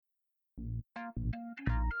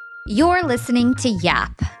You're listening to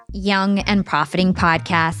Yap, Young and Profiting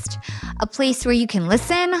Podcast, a place where you can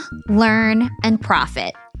listen, learn, and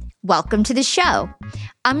profit. Welcome to the show.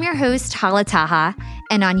 I'm your host, Hala Taha,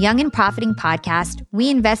 and on Young and Profiting Podcast, we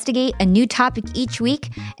investigate a new topic each week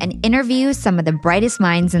and interview some of the brightest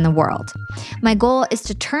minds in the world. My goal is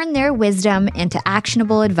to turn their wisdom into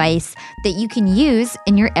actionable advice that you can use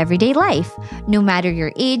in your everyday life, no matter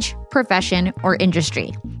your age, profession, or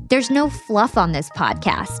industry. There's no fluff on this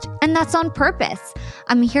podcast, and that's on purpose.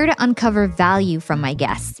 I'm here to uncover value from my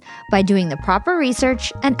guests by doing the proper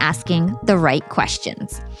research and asking the right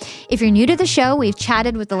questions. If you're new to the show, we've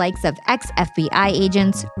chatted with the likes of ex-FBI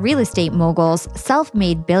agents, real estate moguls,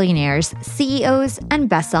 self-made billionaires, CEOs, and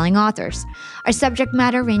best-selling authors. Our subject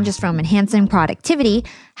matter ranges from enhancing productivity,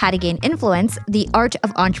 how to gain influence, the art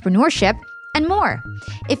of entrepreneurship, and more.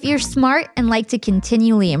 If you're smart and like to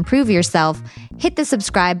continually improve yourself, hit the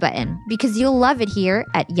subscribe button because you'll love it here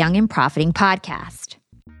at Young and Profiting Podcast.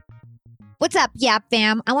 What's up, Yap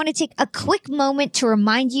fam? I want to take a quick moment to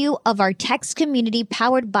remind you of our text community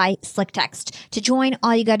powered by SlickText. To join,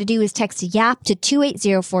 all you got to do is text YAP to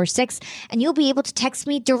 28046 and you'll be able to text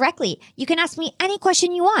me directly. You can ask me any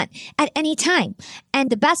question you want at any time. And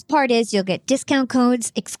the best part is you'll get discount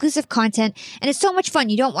codes, exclusive content, and it's so much fun.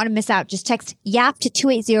 You don't want to miss out. Just text YAP to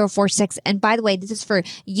 28046. And by the way, this is for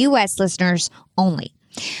US listeners only.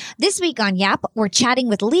 This week on Yap, we're chatting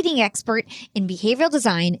with leading expert in behavioral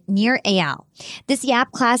design, Nir Eyal. This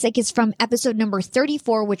Yap classic is from episode number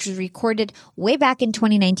 34, which was recorded way back in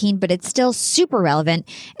 2019, but it's still super relevant.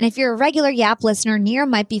 And if you're a regular Yap listener, Nir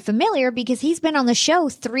might be familiar because he's been on the show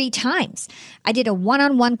 3 times. I did a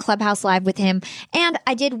one-on-one Clubhouse Live with him, and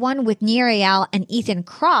I did one with Nir Eyal and Ethan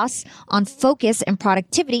Kross on focus and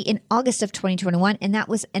productivity in August of 2021, and that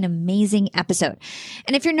was an amazing episode.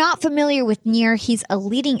 And if you're not familiar with Nir, he's a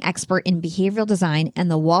leading expert in behavioral design and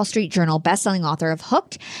the Wall Street Journal bestselling author of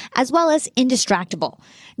Hooked, as well as Indistractable.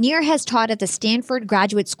 Nir has taught at the Stanford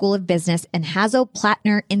Graduate School of Business and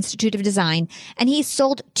Hasso-Plattner Institute of Design, and he's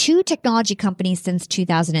sold 2 technology companies since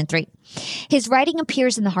 2003. His writing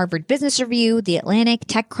appears in the Harvard Business Review, The Atlantic,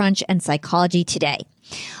 TechCrunch, and Psychology Today.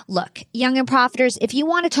 Look, young and profiters, if you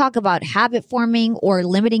want to talk about habit forming or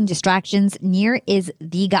limiting distractions, Nir is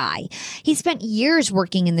the guy. He spent years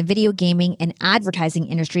working in the video gaming and advertising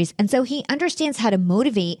industries, and so he understands how to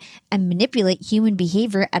motivate and manipulate human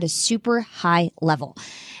behavior at a super high level.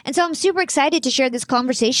 And so I'm super excited to share this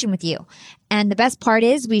conversation with you. And the best part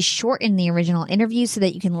is we shorten the original interview so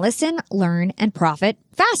that you can listen, learn, and profit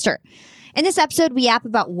faster. In this episode, we yap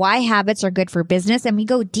about why habits are good for business, and we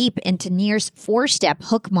go deep into Nir's 4-step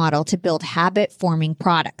hook model to build habit-forming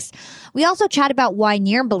products. We also chat about why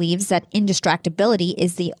Nir believes that indistractability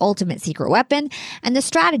is the ultimate secret weapon and the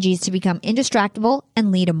strategies to become indistractable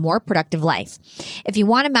and lead a more productive life. If you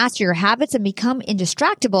want to master your habits and become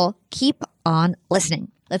indistractable, keep on listening.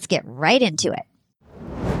 Let's get right into it.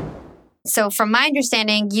 So from my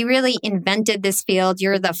understanding, you really invented this field.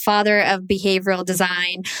 You're the father of behavioral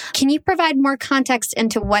design. Can you provide more context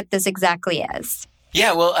into what this exactly is?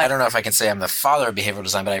 Yeah, well, I don't know if I can say I'm the father of behavioral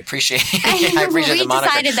design, but I appreciate the moniker. We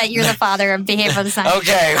decided that you're the father of behavioral design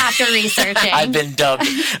okay. After researching. I've been dubbed.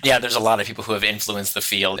 Yeah, there's a lot of people who have influenced the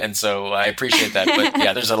field, and so I appreciate that. But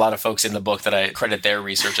yeah, there's a lot of folks in the book that I credit their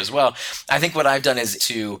research as well. I think what I've done is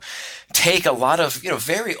to take a lot of,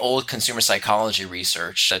 very old consumer psychology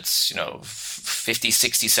research that's, 50,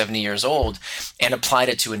 60, 70 years old and applied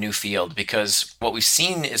it to a new field, because what we've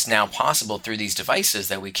seen is now possible through these devices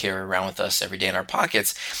that we carry around with us every day in our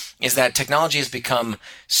pockets is that technology has become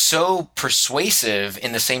so persuasive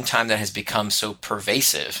in the same time that has become so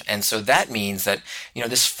pervasive. And so that means that,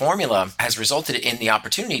 this formula has resulted in the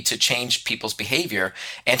opportunity to change people's behavior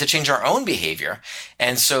and to change our own behavior.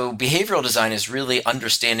 And so behavioral design is really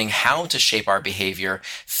understanding how to shape our behavior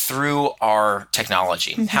through our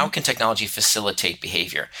technology. Mm-hmm. How can technology facilitate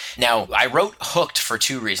behavior? Now, I wrote Hooked for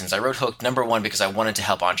 2 reasons. I wrote Hooked, number 1, because I wanted to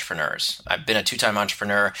help entrepreneurs. I've been a 2-time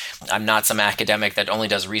entrepreneur. I'm not some academic that only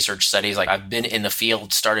does research studies. Like, I've been in the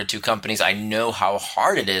field, started 2 companies. I know how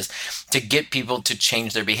hard it is to get people to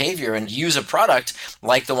change their behavior and use a product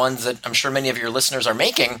like the ones that I'm sure many of your listeners are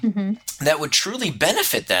making that would truly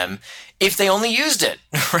benefit them if they only used it,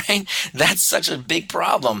 right? That's such a big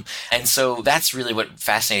problem. And so that's really what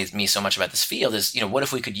fascinates me so much about this field is, what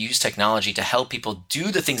if we could use technology to help people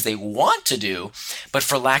do the things they want to do, but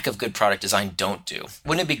for lack of good product design don't do?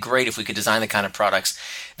 Wouldn't it be great if we could design the kind of products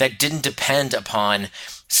that didn't depend upon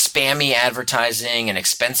spammy advertising and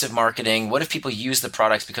expensive marketing? What if people use the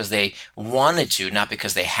products because they wanted to, not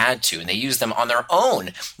because they had to, and they use them on their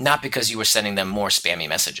own, not because you were sending them more spammy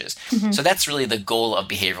messages? So that's really the goal of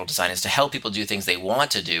behavioral design, is to help people do things they want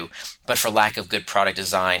to do, but for lack of good product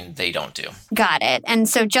design, they don't do. Got it. And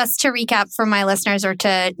so just to recap for my listeners, or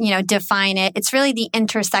to, define it, it's really the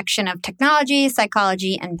intersection of technology,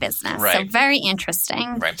 psychology, and business. Right. So very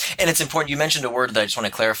interesting. Right. And it's important. You mentioned a word that I just want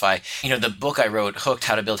to clarify. The book I wrote, Hooked,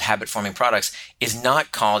 How to Build Habit-Forming Products, is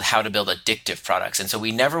not called How to Build Addictive Products. And so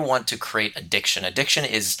we never want to create addiction. Addiction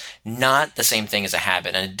is not the same thing as a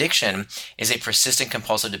habit. An addiction is a persistent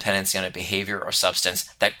compulsive dependency on a behavior or substance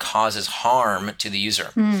that causes harm to the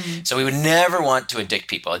user. So we would never want to addict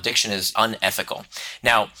people. Addiction is unethical.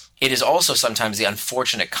 Now, it is also sometimes the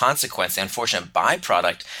unfortunate consequence, the unfortunate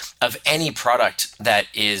byproduct of any product that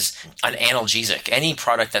is an analgesic. Any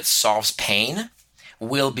product that solves pain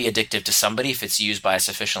will be addictive to somebody if it's used by a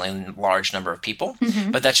sufficiently large number of people.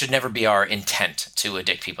 But that should never be our intent, to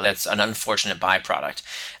addict people. That's an unfortunate byproduct.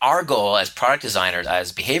 Our goal as product designers,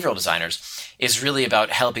 as behavioral designers, is really about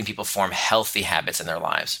helping people form healthy habits in their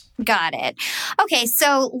lives. Got it. Okay,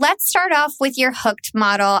 so let's start off with your Hooked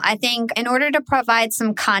model. I think in order to provide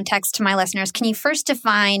some context to my listeners, can you first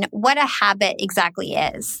define what a habit exactly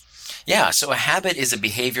is? Yeah, so a habit is a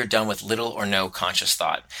behavior done with little or no conscious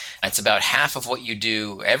thought. It's about half of what you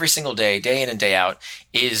do every single day, day in and day out,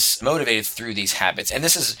 is motivated through these habits. And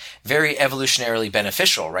this is very evolutionarily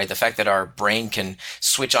beneficial, right? The fact that our brain can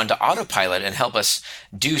switch onto autopilot and help us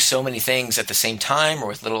do so many things at the same time or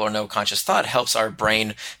with little or no conscious thought helps our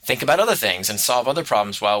brain think about other things and solve other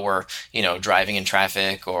problems while we're, driving in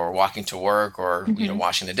traffic or walking to work or,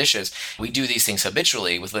 washing the dishes. We do these things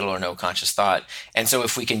habitually with little or no conscious thought. And so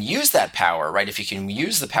if we can use that power, right? If you can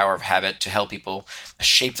use the power of habit to help people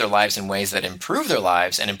shape their lives in ways that improve their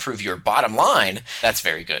lives and improve your bottom line, that's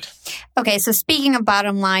very good. Okay, so speaking of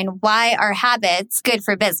bottom line, why are habits good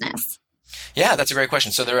for business? Yeah, that's a great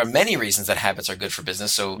question. So there are many reasons that habits are good for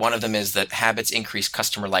business. So one of them is that habits increase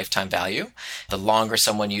customer lifetime value. The longer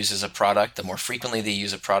someone uses a product, the more frequently they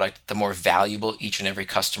use a product, the more valuable each and every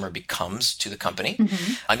customer becomes to the company.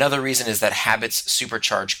 Another reason is that habits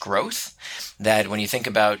supercharge growth. That when you think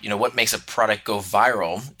about, what makes a product go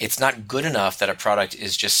viral, it's not good enough that a product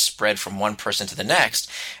is just spread from one person to the next,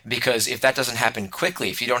 because if that doesn't happen quickly,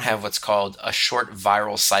 if you don't have what's called a short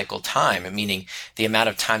viral cycle time, meaning the amount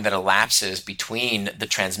of time that elapses between the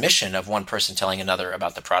transmission of one person telling another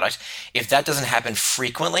about the product, if that doesn't happen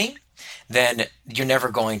frequently, then you're never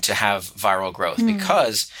going to have viral growth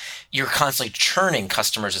because you're constantly churning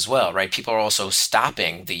customers as well, right? People are also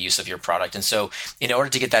stopping the use of your product. And so in order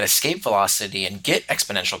to get that escape velocity and get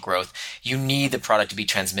exponential growth, you need the product to be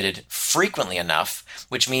transmitted frequently enough,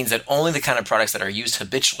 which means that only the kind of products that are used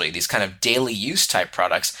habitually, these kind of daily use type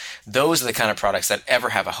products, those are the kind of products that ever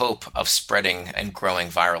have a hope of spreading and growing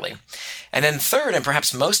virally. And then third, and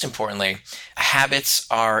perhaps most importantly, habits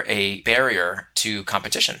are a barrier to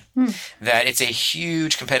competition. That it's a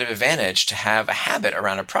huge competitive advantage to have a habit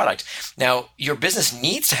around a product. Now, your business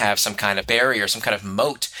needs to have some kind of barrier, some kind of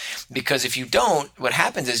moat, because if you don't, what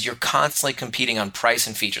happens is you're constantly competing on price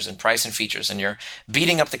and features, and you're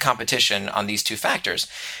beating up the competition on these two factors.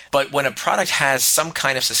 But when a product has some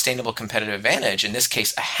kind of sustainable competitive advantage, in this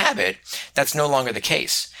case, a habit, that's no longer the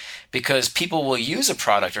case. Because people will use a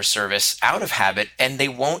product or service out of habit and they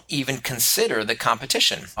won't even consider the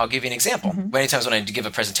competition. I'll give you an example. Many times when I give a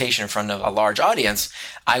presentation in front of a large audience,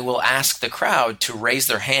 I will ask the crowd to raise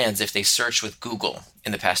their hands if they search with Google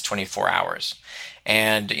in the past 24 hours.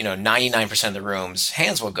 And 99% of the room's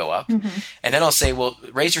hands will go up. And then I'll say, well,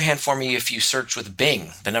 raise your hand for me if you search with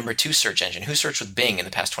Bing, the number 2 search engine. Who searched with Bing in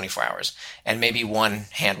the past 24 hours? And maybe one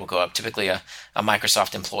hand will go up. Typically a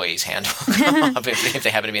Microsoft employee's hand will go up if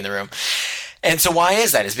they happen to be in the room. And so why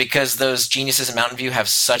is that? Is because those geniuses in Mountain View have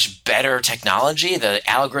such better technology? The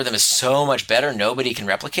algorithm is so much better, nobody can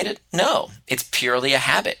replicate it? No, it's purely a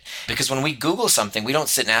habit. Because when we Google something, we don't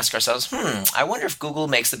sit and ask ourselves, I wonder if Google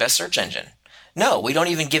makes the best search engine. No, we don't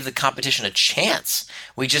even give the competition a chance.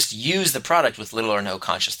 We just use the product with little or no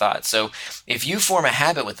conscious thought. So if you form a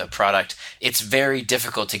habit with a product, it's very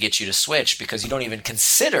difficult to get you to switch because you don't even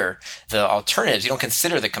consider the alternatives. You don't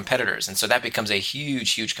consider the competitors. And so that becomes a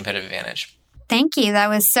huge, huge competitive advantage. Thank you. That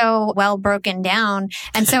was so well broken down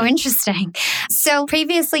and so interesting. So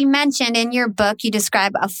previously mentioned in your book, you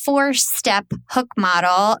describe a 4-step hook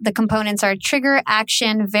model. The components are trigger,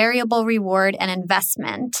 action, variable reward, and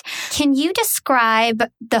investment. Can you describe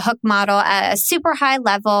the hook model at a super high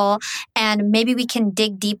level, and maybe we can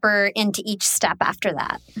dig deeper into each step after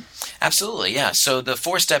that? Absolutely, yeah. So the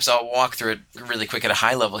 4 steps, I'll walk through it really quick at a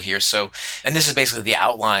high level here. And this is basically the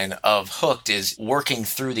outline of Hooked, is working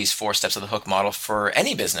through these 4 steps of the Hook model for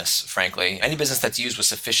any business, frankly, any business that's used with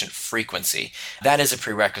sufficient frequency. That is a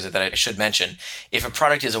prerequisite that I should mention. If a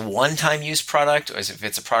product is a one-time use product, or if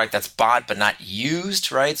it's a product that's bought but not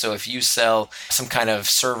used, right? So if you sell some kind of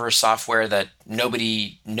server software that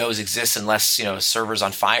nobody knows exists unless, a server's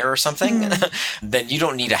on fire or something, then you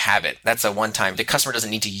don't need a habit. That's a one-time. The customer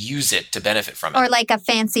doesn't need to use it to benefit from it. Or like a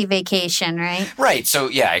fancy vacation, right? Right. So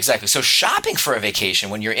yeah, exactly. So shopping for a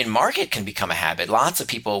vacation when you're in market can become a habit. Lots of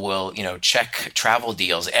people will, check travel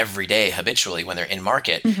deals every day habitually when they're in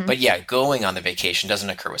market. But yeah, going on the vacation doesn't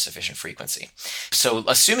occur with sufficient frequency. So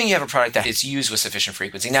assuming you have a product that is used with sufficient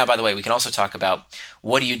frequency. Now, by the way, we can also talk about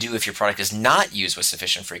what do you do if your product is not used with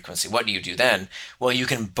sufficient frequency? What do you do then? Well, you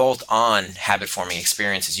can bolt on habit forming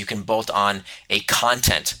experiences. You can bolt on a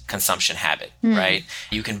content consumption habit, right?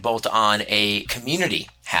 You can bolt on a community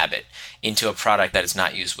habit into a product that is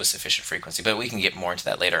not used with sufficient frequency. But we can get more into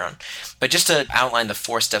that later on. But just to outline the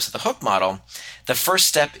 4 steps of the Hook model, the first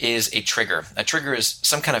step is a trigger. A trigger is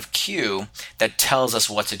some kind of cue that tells us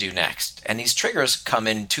what to do next. And these triggers come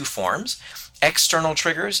in 2 forms: external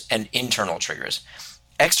triggers and internal triggers.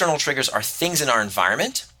 External triggers are things in our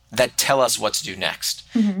environment that tell us what to do next.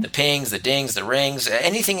 The pings, the dings, the rings,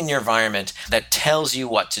 anything in your environment that tells you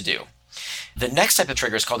what to do. The next type of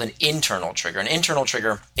trigger is called an internal trigger. An internal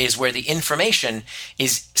trigger is where the information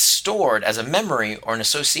is stored as a memory or an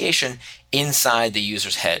association inside the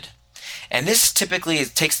user's head. And this typically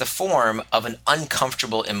takes the form of an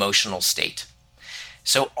uncomfortable emotional state.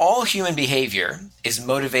 So all human behavior is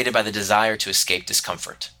motivated by the desire to escape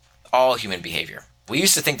discomfort. All human behavior. We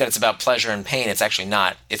used to think that it's about pleasure and pain. It's actually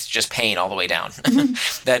not. It's just pain all the way down.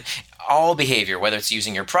 That all behavior, whether it's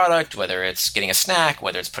using your product, whether it's getting a snack,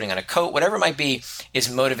 whether it's putting on a coat, whatever it might be, is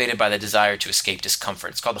motivated by the desire to escape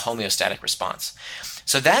discomfort. It's called the homeostatic response.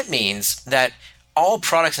 So that means that all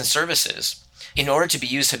products and services, in order to be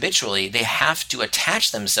used habitually, they have to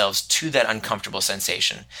attach themselves to that uncomfortable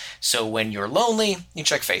sensation. So when you're lonely, you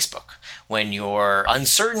check Facebook. When you're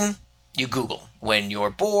uncertain, you Google. When you're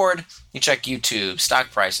bored, you check YouTube, stock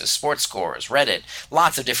prices, sports scores, Reddit.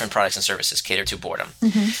 Lots of different products and services cater to boredom.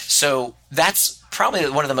 So that's probably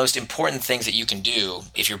one of the most important things that you can do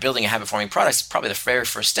if you're building a habit-forming product. Probably the very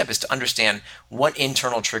first step is to understand what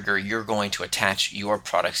internal trigger you're going to attach your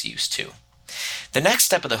product's use to. The next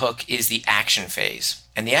step of the hook is the action phase.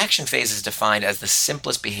 And the action phase is defined as the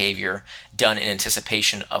simplest behavior done in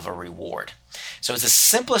anticipation of a reward. So it's the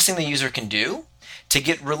simplest thing the user can do to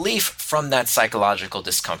get relief from that psychological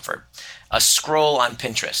discomfort. A scroll on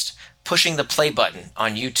Pinterest, pushing the play button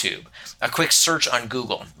on YouTube, a quick search on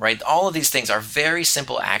Google, right? All of these things are very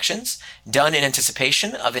simple actions done in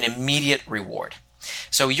anticipation of an immediate reward.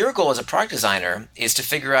 So your goal as a product designer is to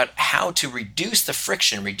figure out how to reduce the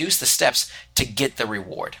friction, reduce the steps to get the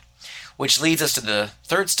reward, which leads us to the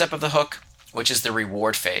third step of the hook, which is the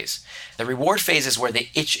reward phase. The reward phase is where the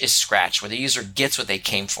itch is scratched, where the user gets what they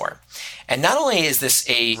came for. And not only is this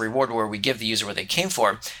a reward where we give the user what they came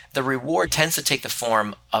for, the reward tends to take the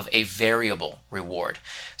form of a variable reward.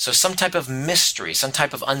 So some type of mystery, some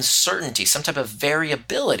type of uncertainty, some type of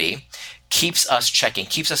variability keeps us checking,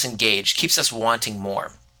 keeps us engaged, keeps us wanting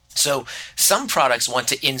more. So some products want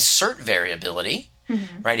to insert variability,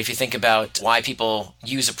 right? If you think about why people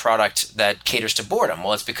use a product that caters to boredom,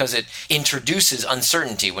 well, it's because it introduces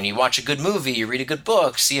uncertainty. When you watch a good movie, you read a good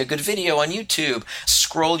book, see a good video on YouTube,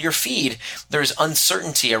 scroll your feed, there's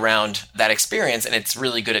uncertainty around that experience, and it's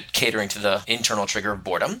really good at catering to the internal trigger of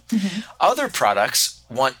boredom. Other products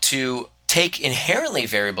want to take inherently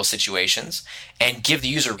variable situations and give the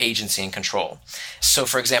user agency and control. So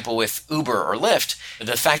for example, with Uber or Lyft,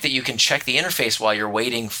 the fact that you can check the interface while you're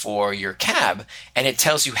waiting for your cab and it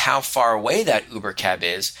tells you how far away that Uber cab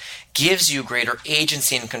is gives you greater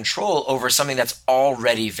agency and control over something that's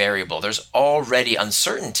already variable. There's already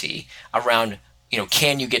uncertainty around,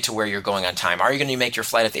 can you get to where you're going on time? Are you going to make your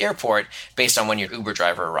flight at the airport based on when your Uber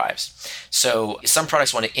driver arrives? So some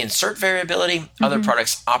products want to insert variability. Other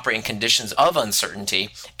products operate in conditions of uncertainty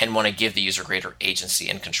and want to give the user greater agency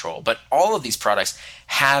and control. But all of these products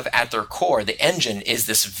have at their core, the engine is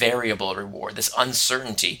this variable reward, this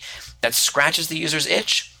uncertainty that scratches the user's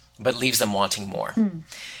itch, but leaves them wanting more.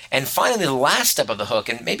 And finally, the last step of the hook,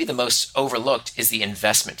 and maybe the most overlooked, is the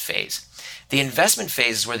investment phase. The investment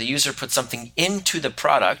phase is where the user puts something into the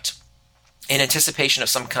product in anticipation of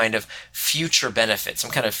some kind of future benefit,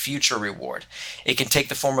 some kind of future reward. It can take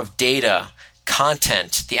the form of data,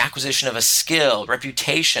 content, the acquisition of a skill,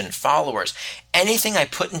 reputation, followers, anything I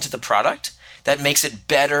put into the product that makes it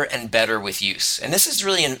better and better with use. And this is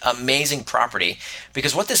really an amazing property,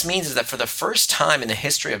 because what this means is that for the first time in the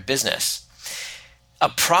history of business, a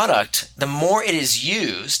product, the more it is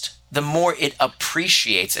used, the more it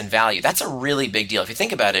appreciates in value. That's a really big deal. If you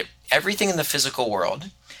think about it, everything in the physical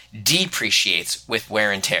world depreciates with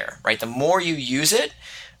wear and tear, right? The more you use it,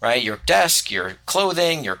 right? Your desk, your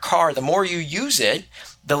clothing, your car, the more you use it,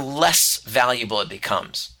 the less valuable it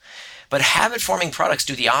becomes. But habit-forming products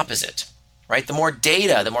do the opposite, right? The more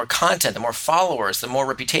data, the more content, the more followers, the more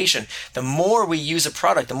reputation, the more we use a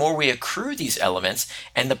product, the more we accrue these elements,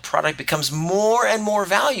 and the product becomes more and more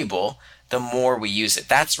valuable the more we use it.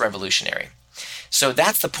 That's revolutionary. So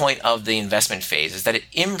that's the point of the investment phase, is that it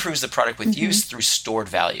improves the product with use through stored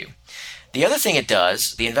value. The other thing it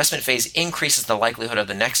does, the investment phase increases the likelihood of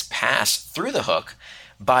the next pass through the hook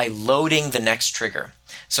by loading the next trigger.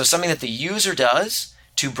 So something that the user does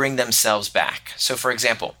to bring themselves back. So for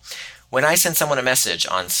example, when I send someone a message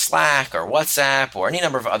on Slack or WhatsApp or any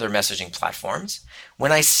number of other messaging platforms,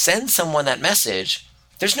 when I send someone that message,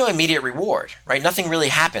 there's no immediate reward, right? Nothing really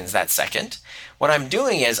happens that second. What I'm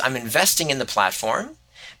doing is I'm investing in the platform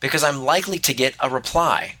because I'm likely to get a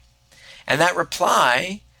reply. And that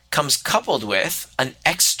reply comes coupled with an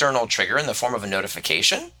external trigger in the form of a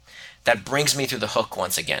notification that brings me through the hook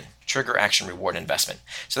once again. Trigger, action, reward, investment.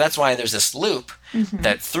 So that's why there's this loop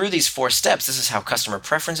that through these 4 steps, this is how customer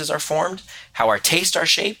preferences are formed, how our tastes are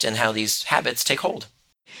shaped, and how these habits take hold.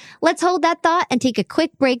 Let's hold that thought and take a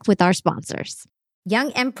quick break with our sponsors.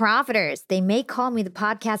 Young and Profiters, they may call me the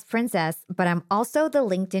podcast princess, but I'm also the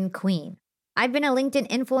LinkedIn queen. I've been a LinkedIn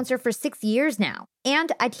influencer for 6 years now,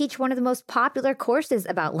 and I teach one of the most popular courses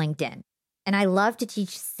about LinkedIn. And I love to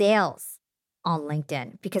teach sales on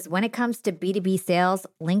LinkedIn because when it comes to B2B sales,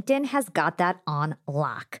 LinkedIn has got that on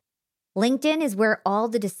lock. LinkedIn is where all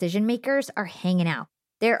the decision makers are hanging out.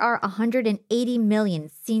 There are 180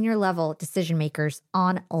 million senior level decision makers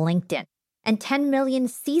on LinkedIn and 10 million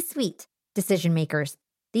C-suite decision makers.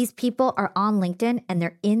 These people are on LinkedIn and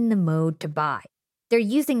they're in the mode to buy. They're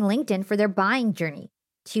using LinkedIn for their buying journey,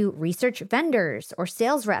 to research vendors or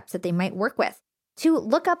sales reps that they might work with, to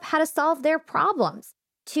look up how to solve their problems,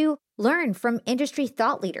 to learn from industry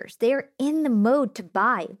thought leaders. They are in the mode to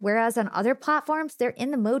buy, whereas on other platforms, they're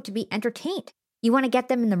in the mode to be entertained. You want to get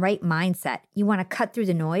them in the right mindset. You want to cut through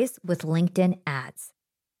the noise with LinkedIn ads.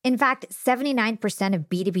 In fact, 79% of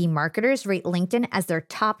B2B marketers rate LinkedIn as their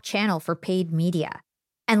top channel for paid media.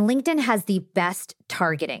 And LinkedIn has the best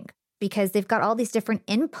targeting because they've got all these different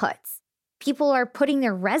inputs. People are putting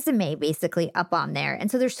their resume basically up on there. And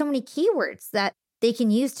so there's so many keywords that they can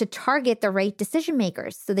use to target the right decision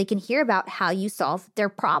makers so they can hear about how you solve their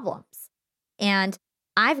problems. And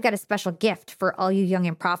I've got a special gift for all you young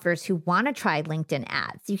and profiters who want to try LinkedIn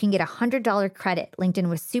ads. You can get a $100 credit. LinkedIn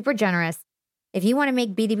was super generous. If you want to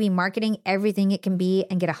make B2B marketing everything it can be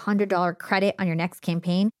and get a $100 credit on your next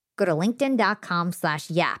campaign, go to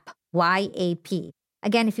linkedin.com/yap, Y-A-P.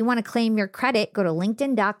 Again, if you want to claim your credit, go to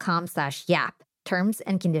linkedin.com/yap. Terms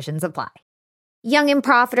and conditions apply. Young and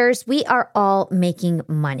profiters, we are all making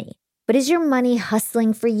money. But is your money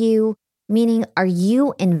hustling for you? Meaning, are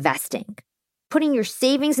you investing? Putting your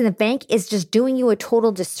savings in the bank is just doing you a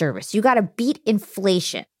total disservice. You got to beat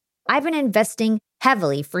inflation. I've been investing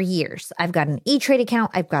heavily for years. I've got an E-Trade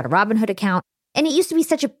account. I've got a Robinhood account. And it used to be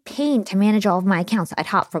such a pain to manage all of my accounts. I'd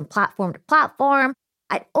hop from platform to platform.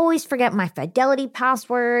 I'd always forget my Fidelity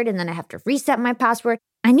password, and then I have to reset my password.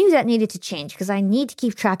 I knew that needed to change because I need to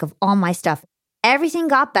keep track of all my stuff. Everything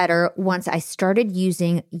got better once I started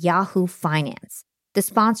using Yahoo Finance, the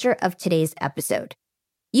sponsor of today's episode.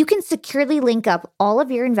 You can securely link up all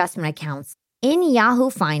of your investment accounts in Yahoo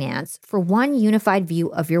Finance for one unified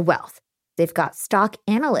view of your wealth. They've got stock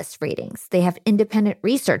analyst ratings. They have independent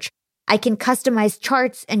research. I can customize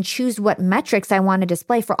charts and choose what metrics I want to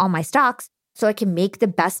display for all my stocks so I can make the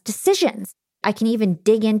best decisions. I can even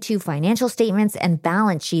dig into financial statements and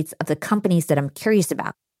balance sheets of the companies that I'm curious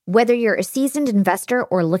about. Whether you're a seasoned investor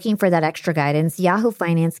or looking for that extra guidance, Yahoo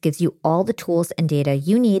Finance gives you all the tools and data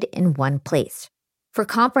you need in one place. For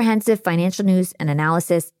comprehensive financial news and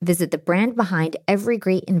analysis, visit the brand behind every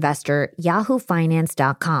great investor,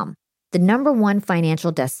 yahoofinance.com, the #1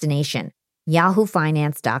 financial destination,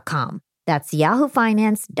 yahoofinance.com. That's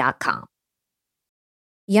yahoofinance.com.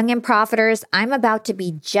 Young and Profiters, I'm about to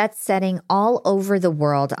be jet setting all over the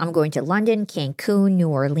world. I'm going to London, Cancun, New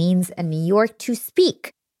Orleans, and New York to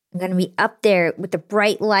speak. I'm going to be up there with the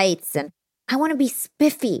bright lights, and I want to be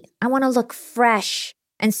spiffy. I want to look fresh.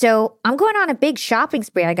 And so I'm going on a big shopping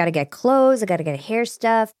spree. I got to get clothes. I got to get hair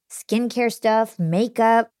stuff, skincare stuff,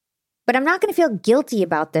 makeup. But I'm not going to feel guilty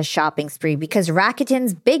about this shopping spree because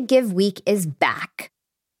Rakuten's Big Give Week is back.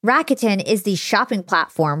 Rakuten is the shopping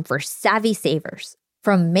platform for savvy savers.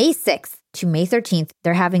 From May 6th to May 13th,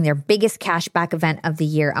 they're having their biggest cashback event of the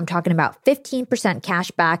year. I'm talking about 15%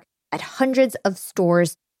 cashback at hundreds of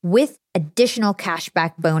stores with additional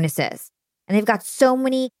cashback bonuses. And they've got so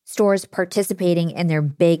many stores participating in their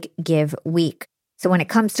Big Give Week. So when it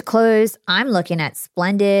comes to clothes, I'm looking at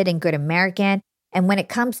Splendid and Good American. And when it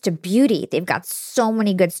comes to beauty, they've got so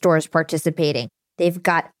many good stores participating. They've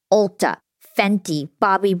got Ulta, Fenty,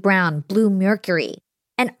 Bobbi Brown, Blue Mercury,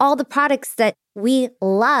 and all the products that we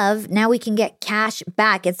love. Now we can get cash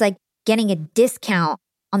back. It's like getting a discount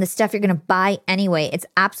on the stuff you're going to buy anyway. It's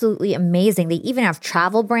absolutely amazing. They even have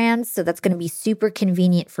travel brands, so that's going to be super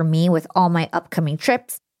convenient for me with all my upcoming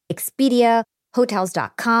trips. Expedia,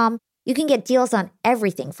 Hotels.com. You can get deals on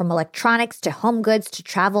everything from electronics to home goods to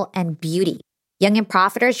travel and beauty. Young and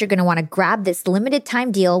Profiters, you're going to want to grab this limited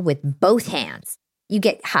time deal with both hands. You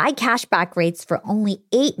get high cashback rates for only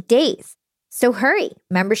 8 days. So hurry.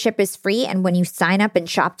 Membership is free, and when you sign up and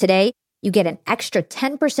shop today, you get an extra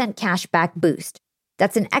 10% cashback boost.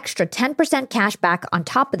 That's an extra 10% cash back on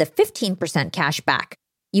top of the 15% cash back.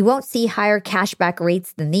 You won't see higher cashback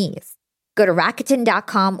rates than these. Go to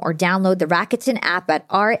Rakuten.com or download the Rakuten app at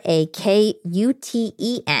Rakuten.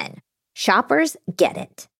 Shoppers get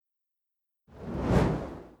it.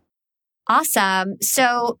 Awesome.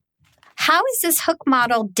 So how is this hook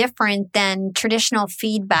model different than traditional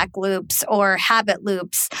feedback loops or habit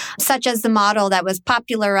loops, such as the model that was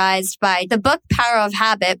popularized by the book Power of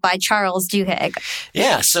Habit by Charles Duhigg?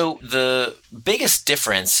 Yeah, so the biggest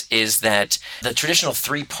difference is that the traditional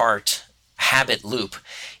 3-part habit loop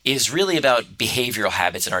is really about behavioral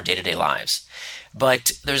habits in our day-to-day lives.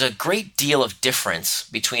 But there's a great deal of difference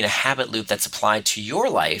between a habit loop that's applied to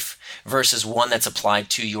your life versus one that's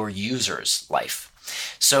applied to your user's life.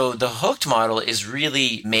 So the hooked model is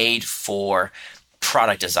really made for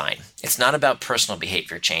product design. It's not about personal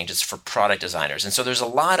behavior change. It's for product designers. And so there's a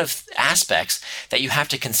lot of aspects that you have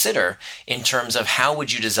to consider in terms of how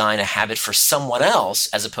would you design a habit for someone else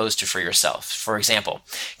as opposed to for yourself. For example,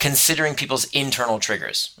 considering people's internal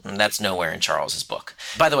triggers. And that's nowhere in Charles's book.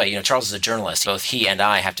 By the way, Charles is a journalist. Both he and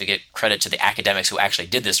I have to get credit to the academics who actually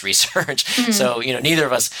did this research. Mm-hmm. So, neither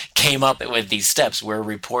of us came up with these steps. We're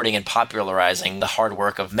reporting and popularizing the hard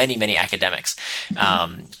work of many, many academics.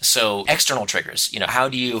 Mm-hmm. So external triggers. How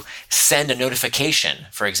do you send a notification,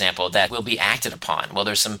 for example, that will be acted upon? Well,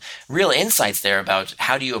 there's some real insights there about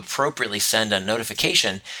how do you appropriately send a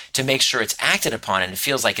notification to make sure it's acted upon and it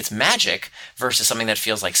feels like it's magic versus something that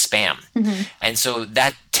feels like spam. Mm-hmm. And so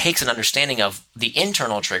that takes an understanding of the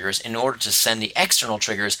internal triggers in order to send the external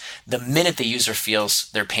triggers the minute the user feels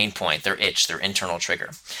their pain point, their itch, their internal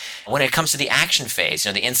trigger. When it comes to the action phase,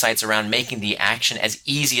 the insights around making the action as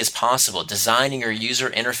easy as possible, designing your user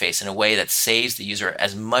interface in a way that saves the user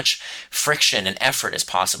as much friction and effort as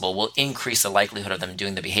possible will increase the likelihood of them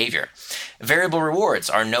doing the behavior. Variable rewards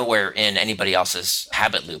are nowhere in anybody else's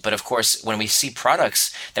habit loop. But of course, when we see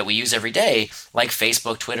products that we use every day, like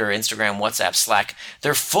Facebook, Twitter, Instagram, WhatsApp, Slack,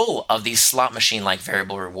 they're full of these slot machine-like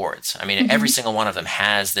variable rewards. I mean, every single one of them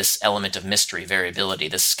has this element of mystery, variability,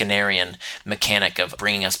 this Skinnerian mechanic of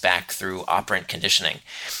bringing us back through operant conditioning.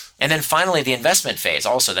 And then finally, the investment phase,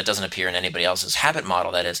 also that doesn't appear in anybody else's habit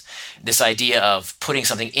model. That is this idea of putting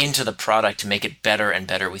something into the product to make it better and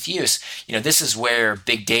better with use. This is where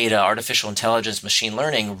big data, artificial intelligence, machine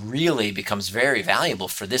learning really becomes very valuable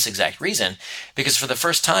for this exact reason, because for the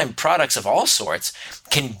first time, products of all sorts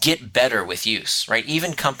can get better with use, right?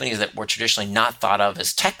 Even companies that were traditionally not thought of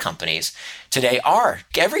as tech companies today are.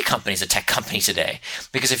 Every company is a tech company today,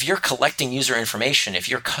 because if you're collecting user information, if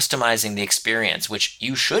you're customizing the experience, which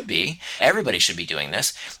you should be, everybody should be doing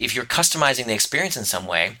this. If you're customizing the experience in some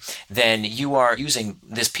way, then you are using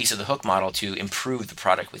this piece of the hook model to improve the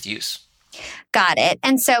product with use. Got it.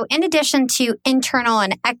 And so in addition to internal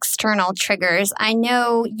and external triggers, I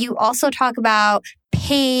know you also talk about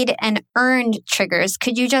paid and earned triggers.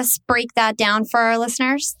 Could you just break that down for our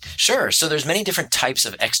listeners? Sure. So there's many different types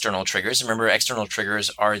of external triggers. Remember, external triggers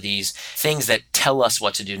are these things that tell us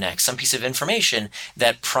what to do next, some piece of information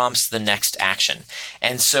that prompts the next action.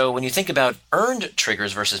 And so when you think about earned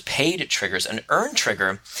triggers versus paid triggers, an earned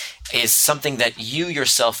trigger is something that you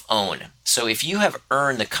yourself own. So if you have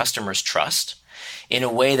earned the customer's trust, in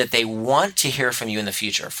a way that they want to hear from you in the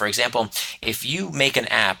future. For example, if you make an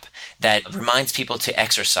app that reminds people to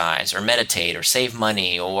exercise or meditate or save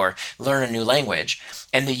money or learn a new language,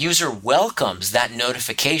 and the user welcomes that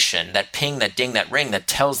notification, that ping, that ding, that ring that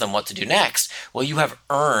tells them what to do next, well, you have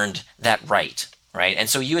earned that right. Right? And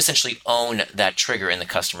so you essentially own that trigger in the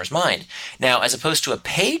customer's mind. Now, as opposed to a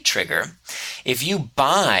paid trigger, if you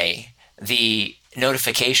buy the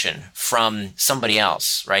notification from somebody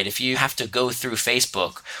else, right? If you have to go through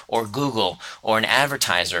Facebook or Google or an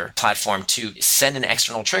advertiser platform to send an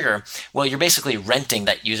external trigger, well, you're basically renting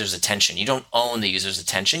that user's attention. You don't own the user's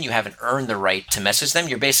attention. You haven't earned the right to message them.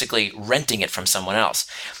 You're basically renting it from someone else.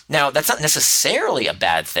 Now, that's not necessarily a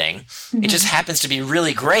bad thing. It just happens to be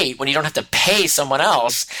really great when you don't have to pay someone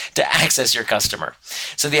else to access your customer.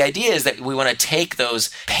 So the idea is that we want to take those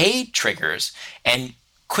paid triggers and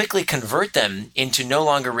quickly convert them into no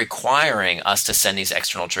longer requiring us to send these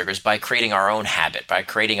external triggers by creating our own habit, by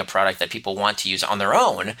creating a product that people want to use on their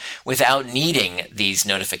own without needing these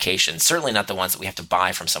notifications, certainly not the ones that we have to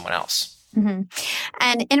buy from someone else. Mm-hmm.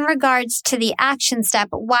 And in regards to the action step,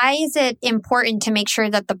 why is it important to make sure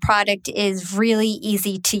that the product is really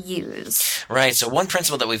easy to use? Right. So one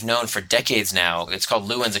principle that we've known for decades now, it's called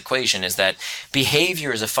Lewin's equation, is that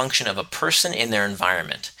behavior is a function of a person in their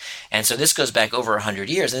environment. And so this goes back over 100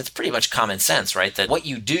 years, and it's pretty much common sense, right? That what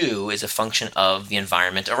you do is a function of the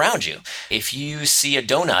environment around you. If you see a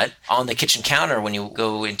donut on the kitchen counter when you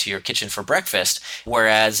go into your kitchen for breakfast,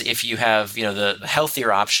 whereas if you have, the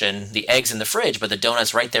healthier option, the eggs in the fridge, but the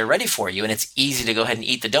donut's right there ready for you, and it's easy to go ahead and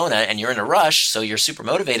eat the donut, and you're in a rush, so you're super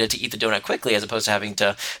motivated to eat the donut quickly as opposed to having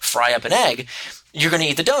to fry up an egg, you're going to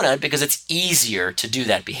eat the donut because it's easier to do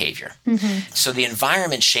that behavior. Mm-hmm. So the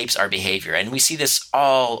environment shapes our behavior. And we see this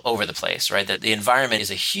all over the place, right? That the environment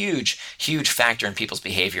is a huge, huge factor in people's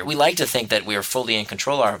behavior. We like to think that we are fully in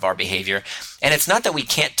control of our behavior. And it's not that we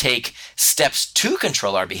can't take steps to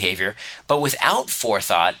control our behavior, but without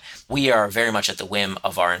forethought, we are very much at the whim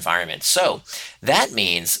of our environment. So that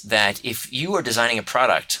means that if you are designing a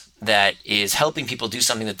product that is helping people do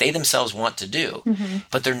something that they themselves want to do,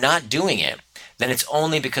 but they're not doing it, then it's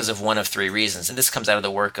only because of one of three reasons. And this comes out of the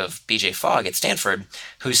work of B.J. Fogg at Stanford,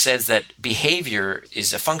 who says that behavior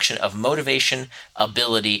is a function of motivation,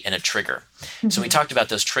 ability, and a trigger. So we talked about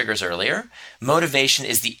those triggers earlier. Motivation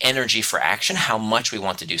is the energy for action, how much we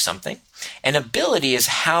want to do something. And ability is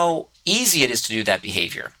how easy it is to do that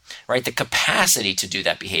behavior, right? The capacity to do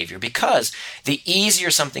that behavior. Because the easier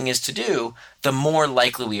something is to do, the more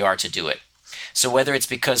likely we are to do it. So whether it's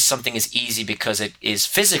because something is easy because it is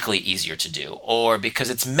physically easier to do, or because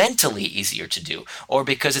it's mentally easier to do, or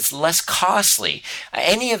because it's less costly,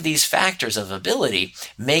 any of these factors of ability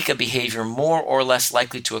make a behavior more or less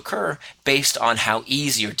likely to occur based on how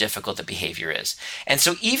easy or difficult the behavior is. And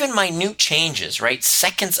so even minute changes, right?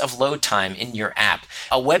 Seconds of load time in your app,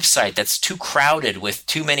 a website that's too crowded with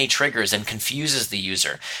too many triggers and confuses the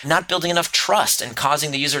user, not building enough trust and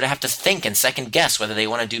causing the user to have to think and second guess whether they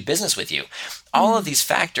want to do business with you. All of these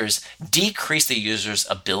factors decrease the user's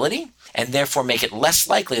ability and therefore make it less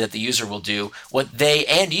likely that the user will do what they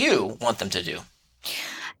and you want them to do.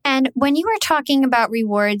 And when you were talking about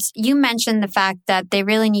rewards, you mentioned the fact that they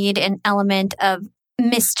really need an element of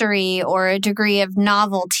mystery or a degree of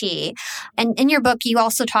novelty. And in your book, you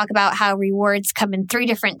also talk about how rewards come in three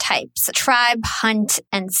different types: tribe, hunt,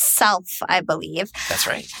 and self, I believe. That's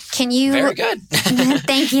right. Can you... Very good.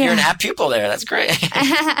 Thank you. You're an app pupil there. That's great.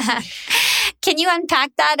 Can you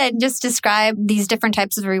unpack that and just describe these different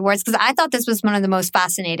types of rewards? Because I thought this was one of the most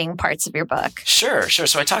fascinating parts of your book. Sure.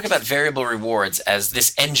 So I talk about variable rewards as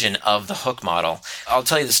this engine of the hook model. I'll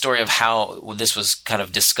tell you the story of how this was kind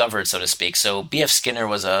of discovered, so to speak. So B.F. Skinner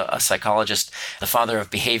was a psychologist, the father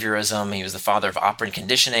of behaviorism. He was the father of operant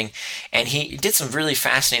conditioning. And he did some really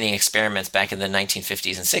fascinating experiments back in the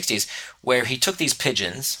 1950s and 60s where he took these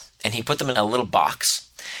pigeons and he put them in a little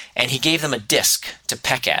box and he gave them a disc to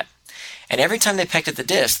peck at. And every time they pecked at the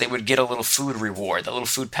disc, they would get a little food reward, a little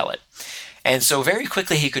food pellet. And so very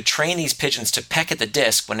quickly, he could train these pigeons to peck at the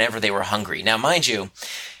disc whenever they were hungry. Now, mind you,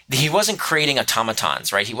 he wasn't creating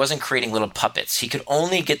automatons, right? He wasn't creating little puppets. He could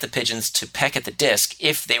only get the pigeons to peck at the disc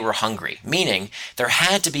if they were hungry, meaning there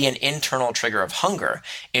had to be an internal trigger of hunger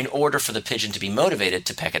in order for the pigeon to be motivated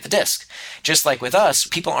to peck at the disc. Just like with us,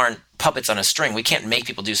 people aren't puppets on a string. We can't make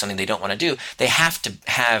people do something they don't want to do. They have to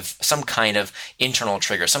have some kind of internal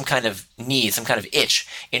trigger, some kind of need, some kind of itch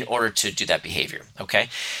in order to do that behavior, okay?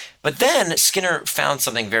 But then Skinner found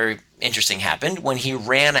something very interesting happened when he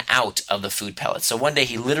ran out of the food pellets. So one day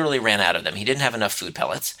he literally ran out of them. He didn't have enough food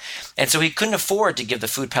pellets. And so he couldn't afford to give the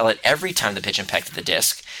food pellet every time the pigeon pecked at the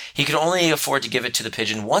disc. He could only afford to give it to the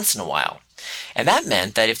pigeon once in a while. And that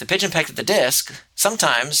meant that if the pigeon pecked at the disc,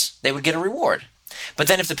 sometimes they would get a reward. But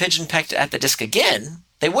then if the pigeon pecked at the disc again,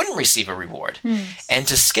 they wouldn't receive a reward. And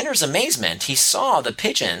to Skinner's amazement, he saw the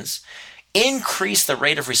pigeons increase the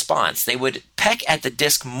rate of response. They would peck at the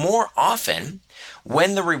disc more often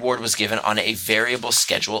when the reward was given on a variable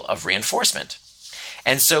schedule of reinforcement.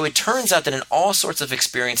 And so it turns out that in all sorts of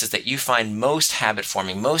experiences that you find most habit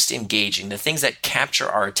forming, most engaging, the things that capture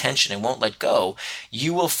our attention and won't let go,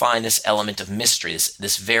 you will find this element of mystery,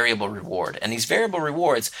 this variable reward. And these variable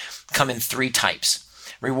rewards come in 3 types: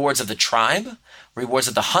 rewards of the tribe, rewards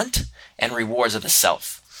of the hunt, and rewards of the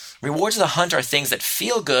self. Rewards of the hunt are things that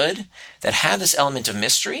feel good, that have this element of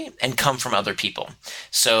mystery, and come from other people.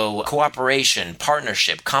 So cooperation,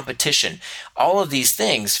 partnership, competition, all of these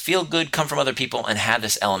things feel good, come from other people, and have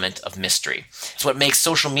this element of mystery. It's what makes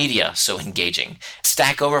social media so engaging.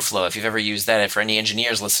 Stack Overflow, if you've ever used that, for any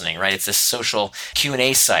engineers listening, right? It's this social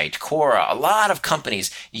Q&A site. Quora, a lot of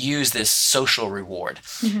companies use this social reward.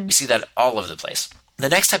 You see that all over the place. The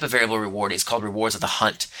next type of variable reward is called rewards of the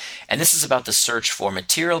hunt. And this is about the search for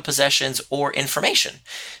material possessions or information.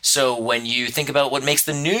 So when you think about what makes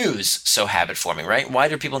the news so habit forming, right? Why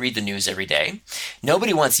do people read the news every day?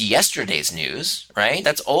 Nobody wants yesterday's news, right?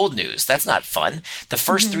 That's old news. That's not fun. The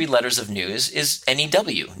first 3 letters of news is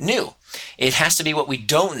NEW, new. It has to be what we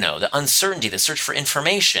don't know, the uncertainty, the search for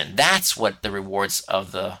information. That's what the rewards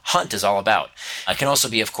of the hunt is all about. It can also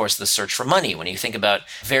be, of course, the search for money. When you think about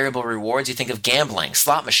variable rewards, you think of gambling,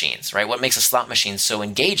 slot machines, right? What makes a slot machine so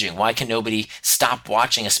engaging? Why can nobody stop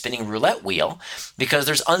watching a spinning roulette wheel? Because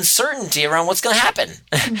there's uncertainty around what's going to happen.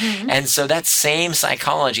 And so that same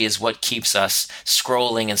psychology is what keeps us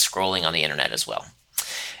scrolling and scrolling on the internet as well.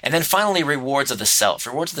 And then finally, rewards of the self.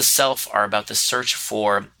 Rewards of the self are about the search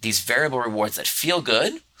for these variable rewards that feel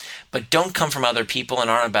good, but don't come from other people and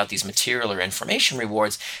aren't about these material or information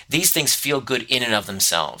rewards. These things feel good in and of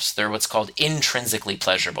themselves. They're what's called intrinsically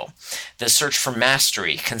pleasurable. The search for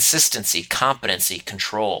mastery, consistency, competency,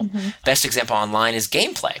 control. Best example online is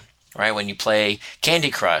gameplay. Right? When you play Candy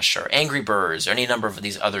Crush or Angry Birds or any number of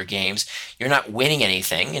these other games, you're not winning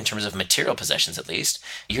anything in terms of material possessions, at least.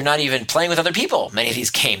 You're not even playing with other people, many of these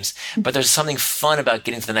games. But there's something fun about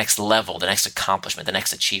getting to the next level, the next accomplishment, the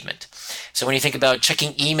next achievement. So when you think about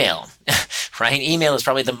checking email, right? Email is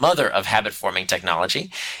probably the mother of habit-forming technology.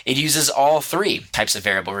 It uses all 3 types of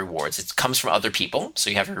variable rewards. It comes from other people, so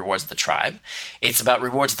you have your rewards of the tribe. It's about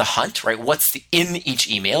rewards of the hunt, right? What's in each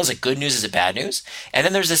email? Is it good news? Is it bad news? And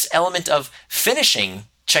then there's this element of finishing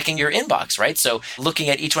checking your inbox, right? So looking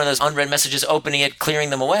at each one of those unread messages, opening it,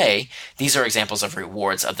 clearing them away, these are examples of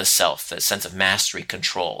rewards of the self, the sense of mastery,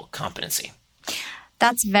 control, competency.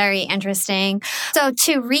 That's very interesting. So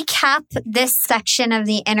to recap this section of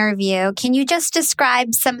the interview, can you just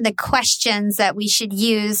describe some of the questions that we should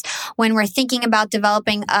use when we're thinking about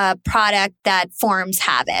developing a product that forms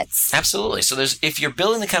habits? Absolutely. So if you're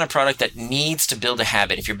building the kind of product that needs to build a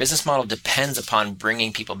habit, if your business model depends upon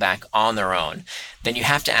bringing people back on their own, then you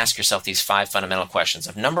have to ask yourself these 5 fundamental questions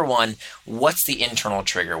of, number 1, what's the internal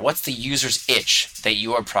trigger? What's the user's itch that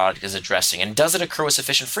your product is addressing? And does it occur with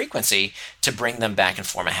sufficient frequency to bring them back and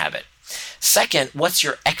form a habit? Second, what's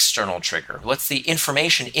your external trigger? What's the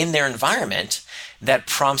information in their environment that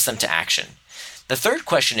prompts them to action? The third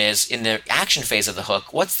question is, in the action phase of the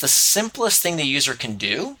hook, what's the simplest thing the user can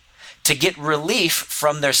do to get relief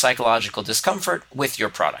from their psychological discomfort with your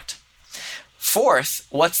product? Fourth,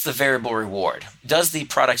 what's the variable reward? Does the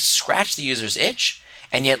product scratch the user's itch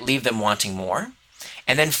and yet leave them wanting more?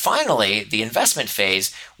 And then finally, the investment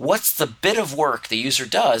phase, what's the bit of work the user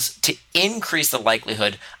does to increase the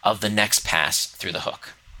likelihood of the next pass through the hook?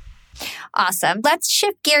 Awesome. Let's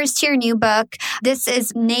shift gears to your new book. This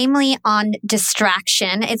is namely on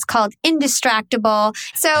distraction. It's called Indistractable.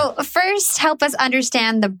 So first, help us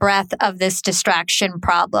understand the breadth of this distraction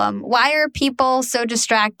problem. Why are people so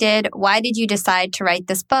distracted? Why did you decide to write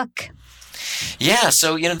this book? Yeah,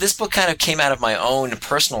 so, this book kind of came out of my own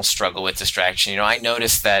personal struggle with distraction. I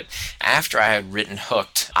noticed that after I had written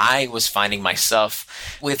Hooked, I was finding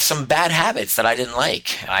myself with some bad habits that I didn't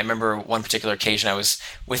like. I remember one particular occasion I was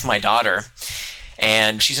with my daughter,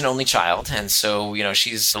 and she's an only child, and so,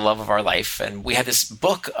 she's the love of our life, and we had this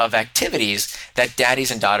book of activities that daddies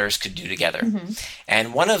and daughters could do together.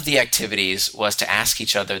 And one of the activities was to ask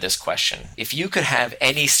each other this question: if you could have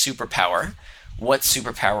any superpower, what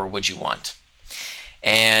superpower would you want?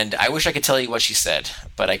 And I wish I could tell you what she said,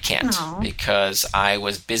 but I can't. Because I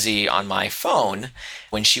was busy on my phone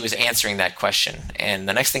when she was answering that question. And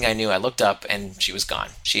the next thing I knew, I looked up and she was gone.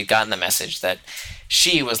 She had gotten the message that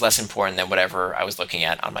she was less important than whatever I was looking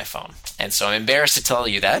at on my phone. And so I'm embarrassed to tell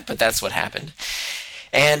you that, but that's what happened.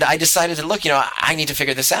 And I decided to look, I need to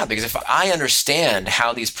figure this out, because if I understand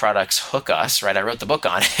how these products hook us, right? I wrote the book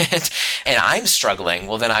on it and I'm struggling.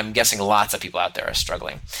 Well, then I'm guessing lots of people out there are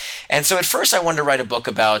struggling. And so at first I wanted to write a book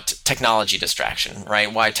about technology distraction,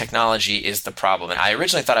 right? Why technology is the problem. And I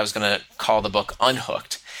originally thought I was going to call the book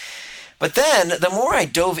Unhooked. But then the more I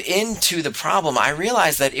dove into the problem, I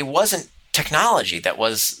realized that it wasn't technology that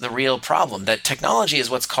was the real problem, that technology is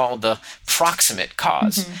what's called the proximate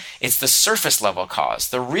cause. Mm-hmm. It's the surface level cause.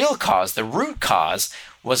 The real cause, the root cause,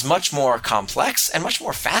 was much more complex and much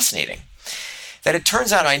more fascinating. That it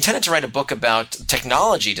turns out I intended to write a book about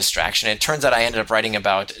technology distraction. It turns out I ended up writing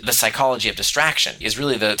about the psychology of distraction is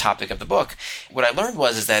really the topic of the book. What I learned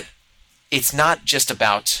is that it's not just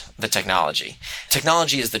about the technology.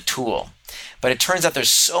 Technology is the tool. But it turns out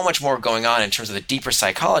there's so much more going on in terms of the deeper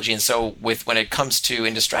psychology. And so when it comes to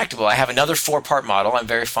Indistractable, I have another 4-part model. I'm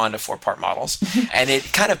very fond of 4-part models. And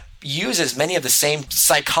it kind of uses many of the same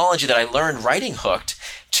psychology that I learned writing Hooked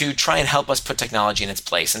to try and help us put technology in its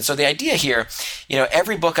place. And so the idea here,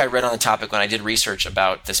 every book I read on the topic when I did research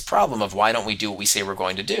about this problem of why don't we do what we say we're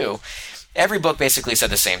going to do, every book basically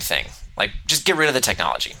said the same thing. Like, just get rid of the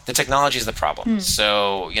technology. The technology is the problem.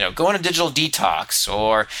 So, go on a digital detox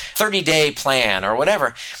or 30-day plan or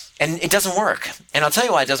whatever. And it doesn't work. And I'll tell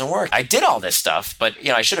you why it doesn't work. I did all this stuff, but,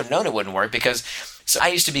 I should have known it wouldn't work because I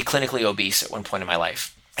used to be clinically obese at one point in my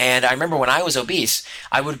life. And I remember when I was obese,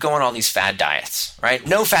 I would go on all these fad diets, right?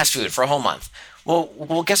 No fast food for a whole month.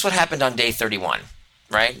 Well, guess what happened on day 31?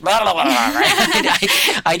 Right? Blah, blah, blah, blah,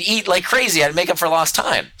 right? I'd eat like crazy. I'd make up for lost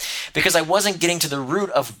time because I wasn't getting to the root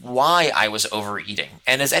of why I was overeating.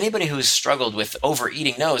 And as anybody who's struggled with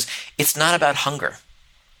overeating knows, it's not about hunger,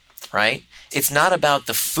 right? It's not about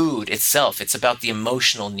the food itself. It's about the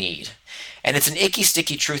emotional need. And it's an icky,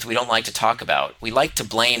 sticky truth we don't like to talk about. We like to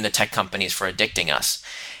blame the tech companies for addicting us.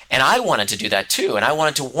 And I wanted to do that too. And I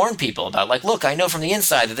wanted to warn people about, look, I know from the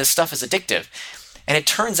inside that this stuff is addictive. And it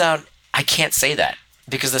turns out I can't say that,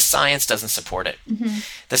 because the science doesn't support it. Mm-hmm.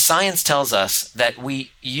 The science tells us that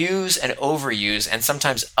we use and overuse and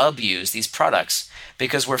sometimes abuse these products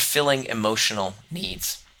because we're filling emotional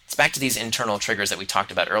needs. It's back to these internal triggers that we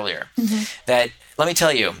talked about earlier. Mm-hmm. That, let me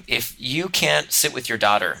tell you, if you can't sit with your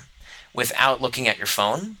daughter without looking at your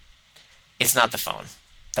phone, it's not the phone.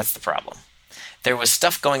 That's the problem. There was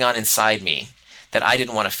stuff going on inside me that I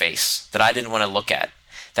didn't want to face, that I didn't want to look at,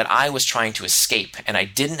 that I was trying to escape, and I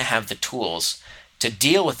didn't have the tools to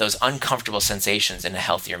deal with those uncomfortable sensations in a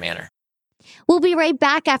healthier manner. We'll be right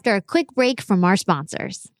back after a quick break from our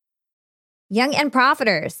sponsors. Young and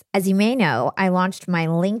Profiters, as you may know, I launched my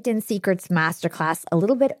LinkedIn Secrets Masterclass a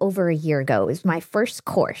little bit over a year ago. It was my first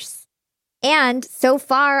course. And so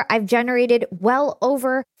far, I've generated well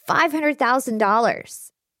over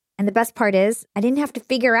 $500,000. And the best part is, I didn't have to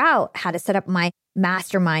figure out how to set up my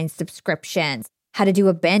mastermind subscriptions, how to do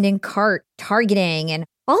abandoned cart targeting, and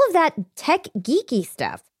all of that tech geeky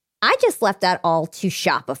stuff. I just left that all to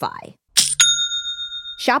Shopify.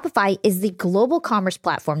 Shopify is the global commerce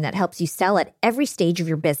platform that helps you sell at every stage of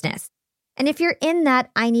your business. And if you're in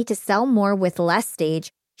that I need to sell more with less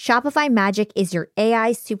stage, Shopify Magic is your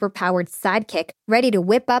AI superpowered sidekick ready to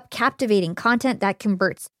whip up captivating content that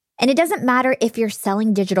converts. And it doesn't matter if you're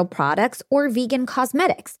selling digital products or vegan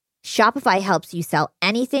cosmetics. Shopify helps you sell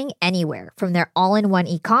anything, anywhere, from their all-in-one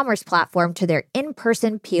e-commerce platform to their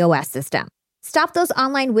in-person POS system. Stop those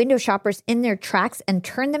online window shoppers in their tracks and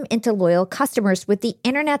turn them into loyal customers with the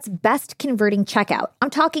internet's best converting checkout.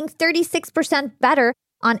 I'm talking 36% better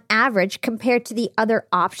on average compared to the other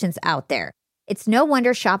options out there. It's no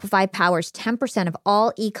wonder Shopify powers 10% of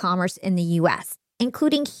all e-commerce in the US,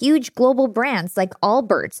 including huge global brands like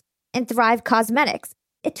Allbirds and Thrive Cosmetics.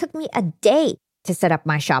 It took me a day to set up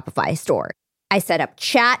my Shopify store. I set up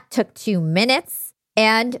chat, took 2 minutes,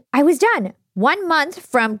 and I was done. 1 month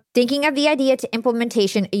from thinking of the idea to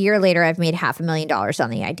implementation, a year later, I've made $500,000 on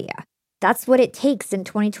the idea. That's what it takes in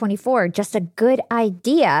 2024, just a good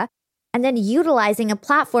idea, and then utilizing a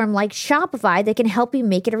platform like Shopify that can help you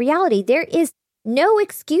make it a reality. There is no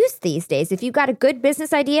excuse these days. If you've got a good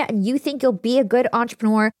business idea and you think you'll be a good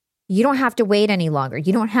entrepreneur, you don't have to wait any longer.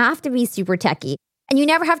 You don't have to be super techie, and you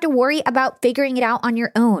never have to worry about figuring it out on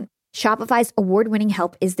your own. Shopify's award-winning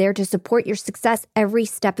help is there to support your success every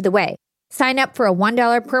step of the way. Sign up for a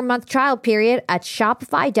 $1 per month trial period at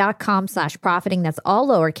shopify.com/profiting. That's all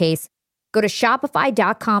lowercase. Go to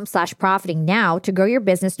shopify.com/profiting now to grow your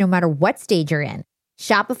business no matter what stage you're in.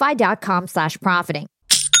 Shopify.com/profiting.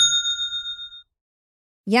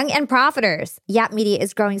 Young and Profiters. Yap Media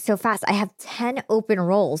is growing so fast. I have 10 open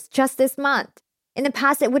roles just this month. In the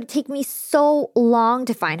past, it would take me so long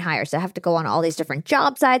to find hires. I have to go on all these different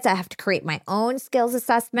job sites. I have to create my own skills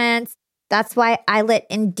assessments. That's why I let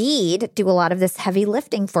Indeed do a lot of this heavy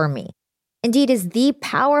lifting for me. Indeed is the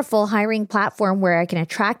powerful hiring platform where I can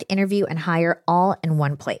attract, interview, and hire all in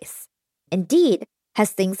one place. Indeed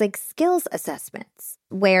has things like skills assessments,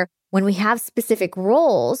 where when we have specific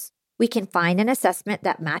roles, we can find an assessment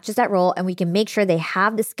that matches that role and we can make sure they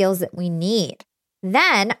have the skills that we need.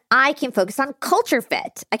 Then I can focus on culture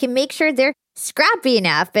fit. I can make sure they're scrappy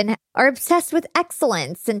enough and are obsessed with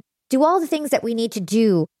excellence and do all the things that we need to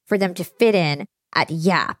do for them to fit in at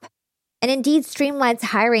Yap. And Indeed streamlines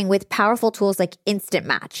hiring with powerful tools like Instant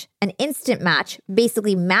Match. An Instant Match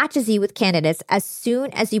basically matches you with candidates as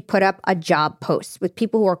soon as you put up a job post with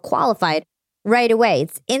people who are qualified right away.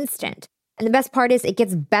 It's instant. And the best part is it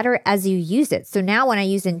gets better as you use it. So now when I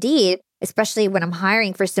use Indeed, especially when I'm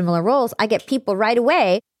hiring for similar roles, I get people right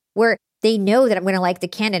away where they know that I'm going to like the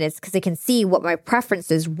candidates because they can see what my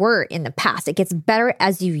preferences were in the past. It gets better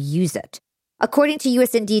as you use it. According to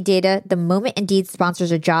US Indeed data, the moment Indeed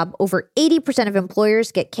sponsors a job, over 80% of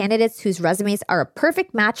employers get candidates whose resumes are a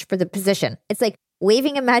perfect match for the position. It's like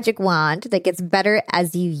waving a magic wand that gets better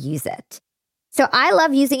as you use it. So I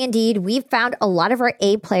love using Indeed. We've found a lot of our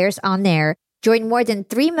A players on there. Join more than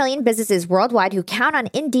 3 million businesses worldwide who count on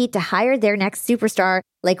Indeed to hire their next superstar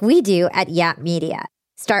like we do at Yap Media.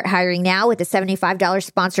 Start hiring now with a $75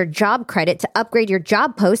 sponsored job credit to upgrade your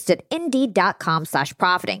job post at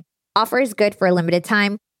Indeed.com/profiting. Offer is good for a limited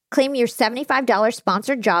time. Claim your $75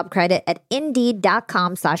 sponsored job credit at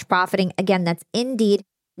Indeed.com/profiting. Again, that's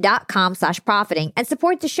Indeed.com/profiting. And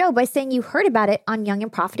support the show by saying you heard about it on Young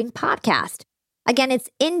and Profiting Podcast. Again, it's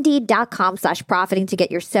Indeed.com/profiting to get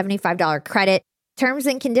your $75 credit. Terms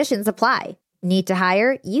and conditions apply. Need to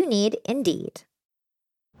hire? You need Indeed.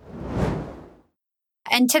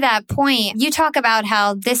 And to that point, you talk about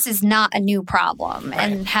how this is not a new problem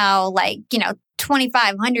and how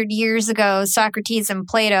 2,500 years ago, Socrates and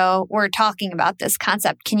Plato were talking about this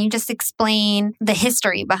concept. Can you just explain the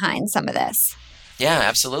history behind some of this? Yeah,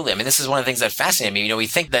 absolutely. I mean, this is one of the things that fascinates me. We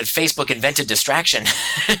think that Facebook invented distraction,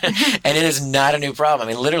 and it is not a new problem.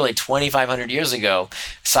 I mean, literally 2,500 years ago,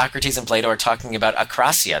 Socrates and Plato are talking about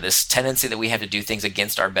akrasia, this tendency that we have to do things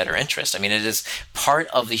against our better interest. I mean, it is part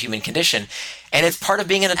of the human condition. And it's part of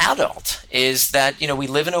being an adult is that, we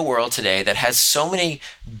live in a world today that has so many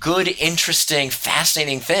good, interesting,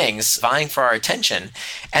 fascinating things vying for our attention.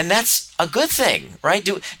 And that's a good thing, right?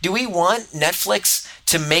 Do we want Netflix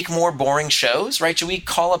to make more boring shows, right? Should we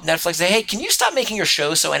call up Netflix and say, hey, can you stop making your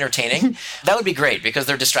show so entertaining? That would be great because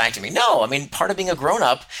they're distracting me. No, I mean, part of being a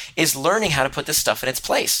grown-up is learning how to put this stuff in its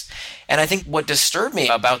place. And I think what disturbed me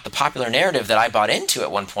about the popular narrative that I bought into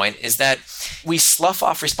at one point is that we slough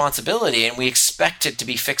off responsibility and we expect it to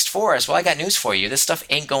be fixed for us. Well, I got news for you. This stuff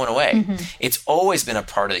ain't going away. Mm-hmm. It's always been a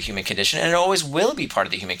part of the human condition, and it always will be part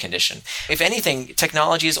of the human condition. If anything,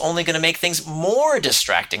 technology is only going to make things more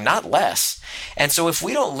distracting, not less. And so if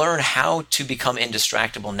we don't learn how to become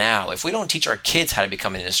indistractable now, if we don't teach our kids how to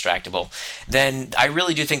become indistractable, then I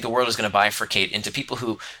really do think the world is going to bifurcate into people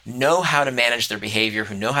who know how to manage their behavior,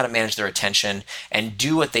 who know how to manage their attention, and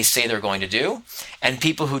do what they say they're going to do, and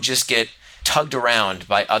people who just get tugged around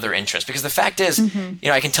by other interests. Because the fact is,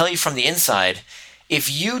 I can tell you from the inside, if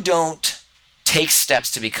you don't take steps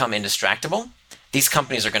to become indistractable, these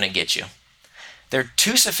companies are going to get you. They're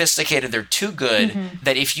too sophisticated, they're too good,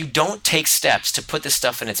 that if you don't take steps to put this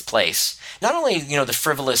stuff in its place, not only, the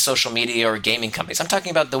frivolous social media or gaming companies, I'm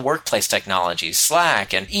talking about the workplace technologies,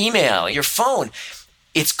 Slack and email, your phone,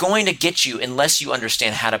 it's going to get you unless you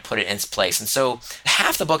understand how to put it in its place. And so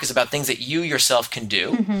half the book is about things that you yourself can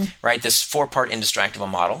do, right? This 4-part indistractable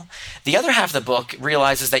model. The other half of the book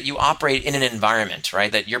realizes that you operate in an environment,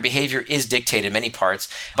 right? That your behavior is dictated in many parts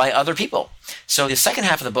by other people. So the second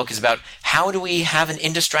half of the book is about how do we have an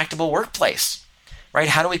indistractable workplace, right?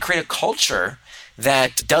 How do we create a culture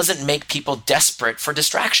that doesn't make people desperate for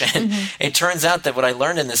distraction? It turns out that what I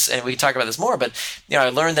learned in this, and we can talk about this more, but I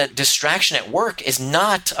learned that distraction at work is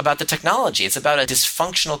not about the technology. It's about a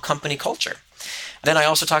dysfunctional company culture. Then I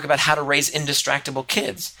also talk about how to raise indistractable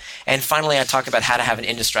kids. And finally, I talk about how to have an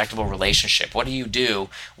indistractable relationship. What do you do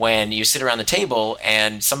when you sit around the table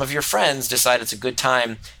and some of your friends decide it's a good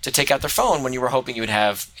time to take out their phone when you were hoping you would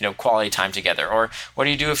have, quality time together? Or what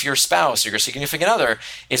do you do if your spouse or your significant other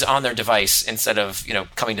is on their device instead of,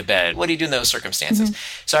 coming to bed? What do you do in those circumstances?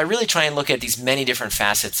 So I really try and look at these many different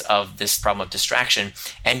facets of this problem of distraction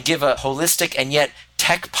and give a holistic and yet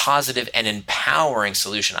tech positive and empowering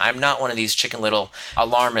solution. I'm not one of these Chicken Little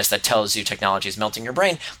alarmists that tells you technology is melting your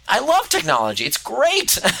brain. I love technology. It's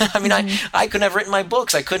great. I mean, I couldn't have written my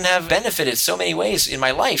books. I couldn't have benefited so many ways in my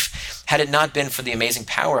life had it not been for the amazing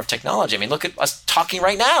power of technology. I mean, look at us talking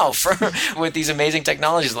right now with these amazing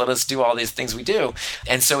technologies. Let us do all these things we do.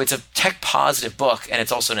 And so it's a tech positive book, and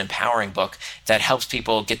it's also an empowering book that helps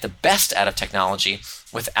people get the best out of technology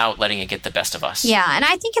without letting it get the best of us. Yeah. And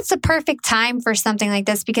I think it's the perfect time for something like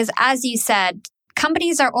this because, as you said,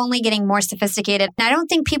 companies are only getting more sophisticated. And I don't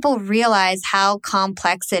think people realize how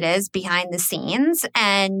complex it is behind the scenes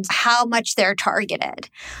and how much they're targeted.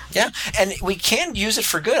 Yeah. And we can use it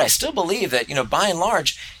for good. I still believe that, by and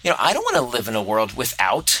large, I don't want to live in a world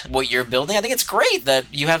without what you're building. I think it's great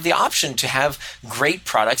that you have the option to have great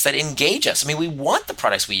products that engage us. I mean, we want the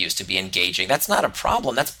products we use to be engaging. That's not a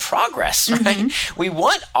problem. That's progress, right? We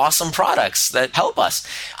want awesome products that help us.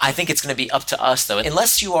 I think it's going to be up to us, though.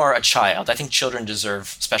 Unless you are a child, I think children deserve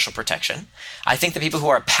special protection. I think the people who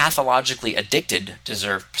are pathologically addicted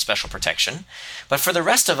deserve special protection. But for the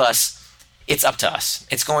rest of us, it's up to us.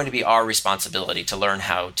 It's going to be our responsibility to learn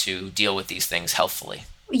how to deal with these things healthfully.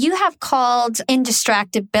 You have called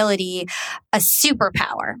indistractability a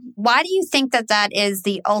superpower. Why do you think that is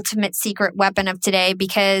the ultimate secret weapon of today?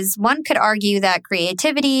 Because one could argue that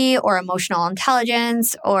creativity or emotional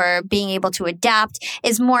intelligence or being able to adapt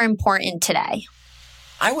is more important today.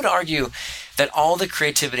 I would argue that all the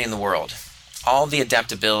creativity in the world, all the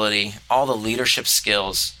adaptability, all the leadership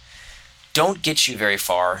skills don't get you very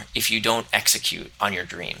far if you don't execute on your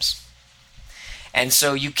dreams. And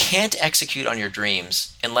so you can't execute on your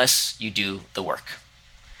dreams unless you do the work.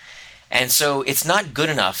 And so it's not good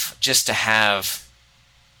enough just to have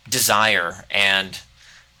desire and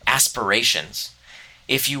aspirations.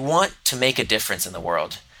 If you want to make a difference in the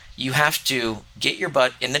world, you have to get your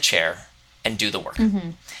butt in the chair and do the work.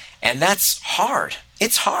 And that's hard.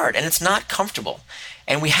 It's hard and it's not comfortable.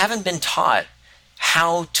 And we haven't been taught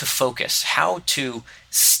how to focus, how to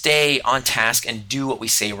stay on task and do what we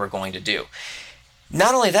say we're going to do.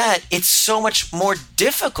 Not only that, it's so much more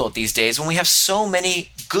difficult these days when we have so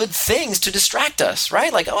many good things to distract us,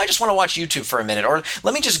 right? Like, I just want to watch YouTube for a minute, or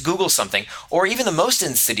let me just Google something. Or even the most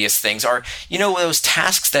insidious things are, those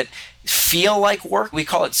tasks that feel like work. We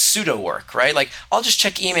call it pseudo work, right? Like, I'll just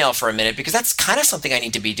check email for a minute because that's kind of something I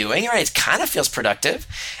need to be doing, right? It kind of feels productive.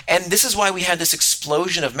 And this is why we had this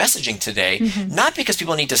explosion of messaging today, not because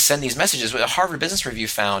people need to send these messages. A Harvard Business Review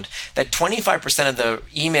found that 25% of the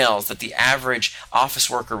emails that the average office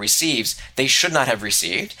worker receives, they should not have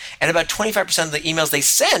received. And about 25% of the emails they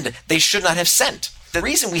send, they should not have sent. The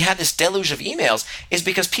reason we have this deluge of emails is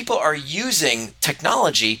because people are using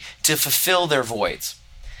technology to fulfill their voids,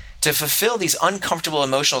 to fulfill these uncomfortable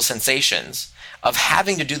emotional sensations of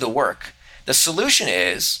having to do the work. The solution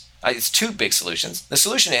is, it's two big solutions. The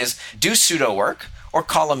solution is do pseudo work or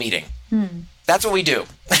call a meeting. That's what we do.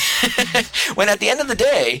 When at the end of the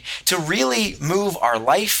day, to really move our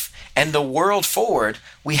life and the world forward,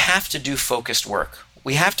 we have to do focused work.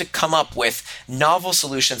 We have to come up with novel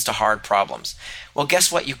solutions to hard problems. Well,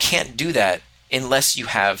 guess what? You can't do that unless you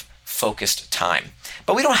have focused time.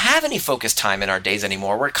 But we don't have any focused time in our days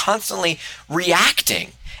anymore. We're constantly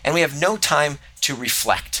reacting, and we have no time to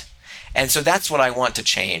reflect. And so that's what I want to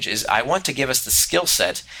change, is I want to give us the skill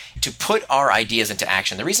set to put our ideas into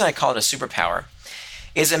action. The reason I call it a superpower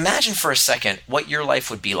is imagine for a second what your life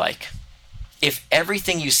would be like if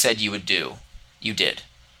everything you said you would do, you did.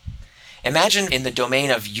 Imagine in the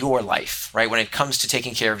domain of your life, right? When it comes to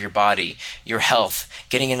taking care of your body, your health,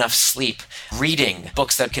 getting enough sleep, reading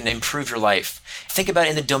books that can improve your life. Think about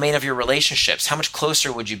it in the domain of your relationships. How much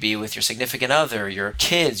closer would you be with your significant other, your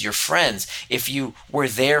kids, your friends, if you were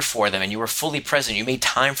there for them and you were fully present, you made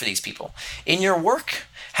time for these people? In your work,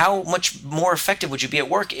 how much more effective would you be at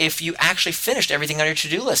work if you actually finished everything on your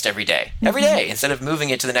to-do list every day, instead of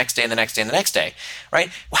moving it to the next day and the next day and the next day,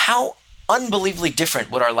 right? How unbelievably different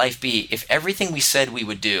would our life be if everything we said we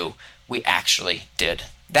would do, we actually did?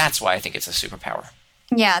 That's why I think it's a superpower.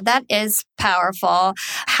 Yeah, that is powerful.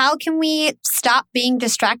 How can we stop being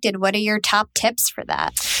distracted? What are your top tips for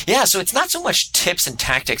that? Yeah, so it's not so much tips and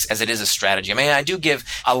tactics as it is a strategy. I mean, I do give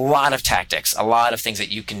a lot of tactics, a lot of things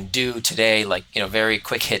that you can do today, like, very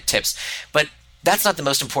quick hit tips. But that's not the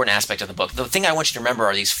most important aspect of the book. The thing I want you to remember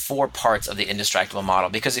are these 4 parts of the indistractable model,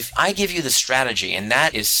 because if I give you the strategy and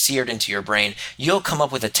that is seared into your brain, you'll come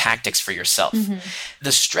up with the tactics for yourself.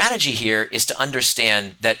 The strategy here is to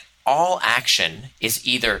understand that all action is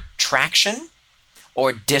either traction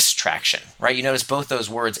or distraction, right? You notice both those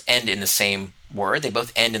words end in the same word. They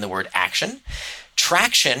both end in the word action.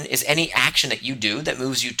 Traction is any action that you do that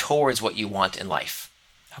moves you towards what you want in life.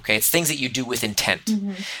 Okay, it's things that you do with intent.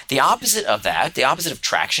 The opposite of that, the opposite of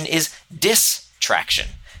traction, is distraction.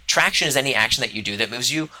 Traction is any action that you do that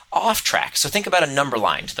moves you off track. So think about a number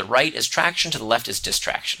line. To the right is traction, to the left is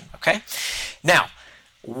distraction. Okay? Now,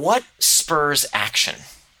 what spurs action?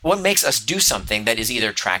 What makes us do something that is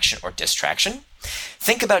either traction or distraction?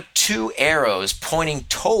 Think about two arrows pointing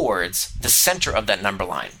towards the center of that number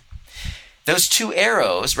line. Those two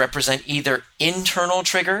arrows represent either internal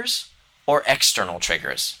triggers or external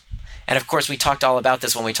triggers. And of course, we talked all about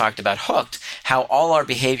this when we talked about Hooked, how all our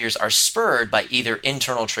behaviors are spurred by either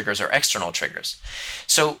internal triggers or external triggers.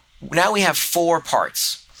 So now we have 4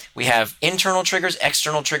 parts. We have internal triggers,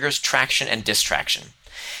 external triggers, traction, and distraction.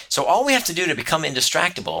 So all we have to do to become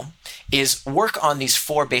indistractable is work on these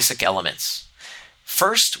 4 basic elements.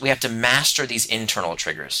 First, we have to master these internal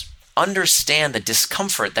triggers. Understand the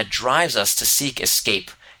discomfort that drives us to seek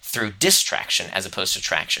escape through distraction as opposed to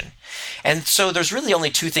traction. And so there's really only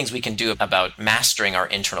 2 things we can do about mastering our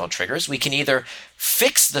internal triggers. We can either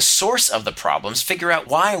fix the source of the problems, figure out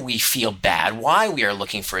why we feel bad, why we are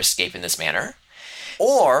looking for escape in this manner,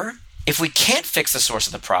 or if we can't fix the source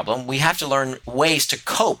of the problem, we have to learn ways to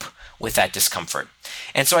cope with that discomfort.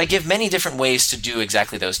 And so I give many different ways to do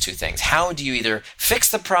exactly those 2 things. How do you either fix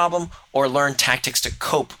the problem or learn tactics to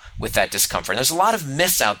cope with that discomfort? And there's a lot of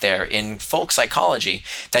myths out there in folk psychology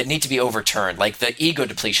that need to be overturned, like the ego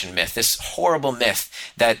depletion myth, this horrible myth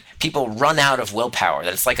that people run out of willpower,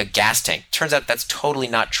 that it's like a gas tank. Turns out that's totally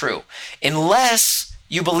not true, unless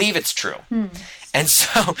you believe it's true. And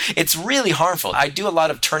so it's really harmful. I do a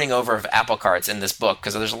lot of turning over of apple carts in this book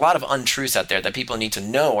because there's a lot of untruths out there that people need to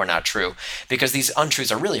know are not true, because these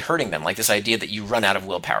untruths are really hurting them, like this idea that you run out of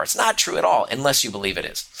willpower. It's not true at all unless you believe it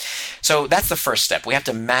is. So that's the first step. We have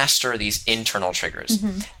to master these internal triggers.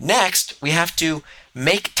 Next, we have to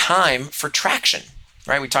make time for traction.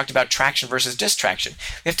 Right? We talked about traction versus distraction.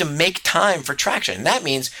 We have to make time for traction. And that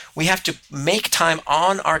means we have to make time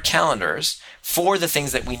on our calendars for the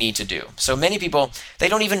things that we need to do. So many people, they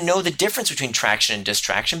don't even know the difference between traction and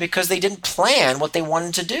distraction because they didn't plan what they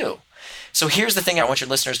wanted to do. So here's the thing I want your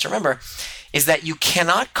listeners to remember, is that you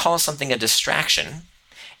cannot call something a distraction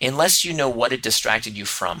unless you know what it distracted you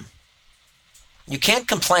from. You can't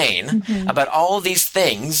complain about all these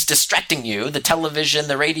things distracting you, the television,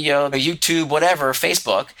 the radio, the YouTube, whatever,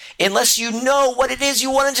 Facebook, unless you know what it is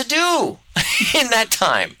you wanted to do in that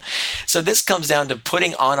time. So this comes down to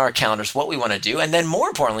putting on our calendars what we want to do. And then more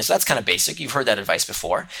importantly, so that's kind of basic. You've heard that advice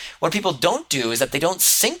before. What people don't do is that they don't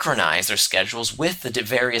synchronize their schedules with the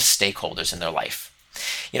various stakeholders in their life.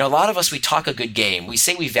 You know, a lot of us, we talk a good game. We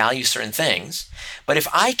say we value certain things, but if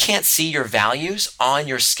I can't see your values on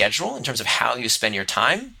your schedule in terms of how you spend your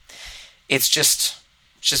time, it's just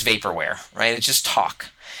vaporware, right? It's just talk.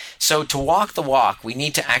 So to walk the walk, we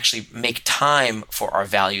need to actually make time for our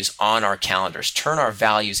values on our calendars, turn our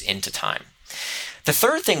values into time. The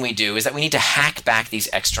third thing we do is that we need to hack back these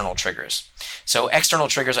external triggers. So external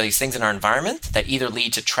triggers are these things in our environment that either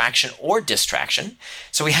lead to traction or distraction.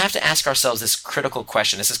 So we have to ask ourselves this critical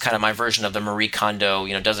question. This is kind of my version of the Marie Kondo,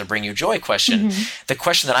 does it bring you joy question. The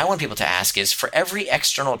question that I want people to ask is, for every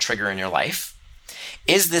external trigger in your life,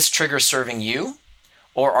 is this trigger serving you?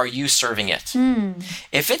 Or are you serving it?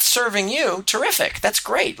 If it's serving you, terrific. That's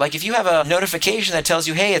great. Like if you have a notification that tells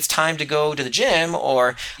you, hey, it's time to go to the gym,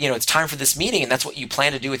 or it's time for this meeting, and that's what you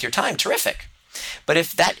plan to do with your time, terrific. But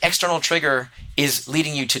if that external trigger is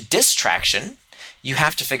leading you to distraction, you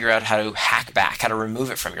have to figure out how to hack back, how to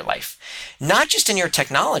remove it from your life. Not just in your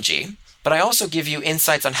technology, but I also give you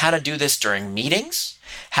insights on how to do this during meetings,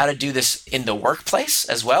 how to do this in the workplace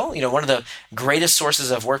as well. One of the greatest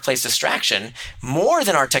sources of workplace distraction, more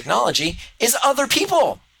than our technology, is other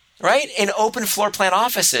people, right? In open floor plan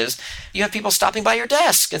offices, you have people stopping by your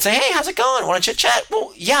desk and say, hey, how's it going? Want to chit chat?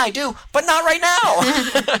 Well, yeah, I do, but not right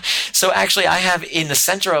now. So actually, I have in the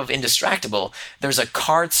center of Indistractable, there's a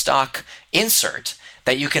cardstock insert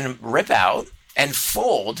that you can rip out and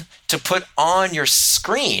fold to put on your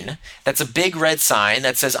screen. That's a big red sign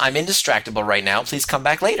that says, I'm indistractable right now, please come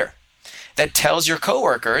back later. That tells your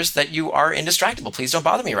coworkers that you are indistractable, please don't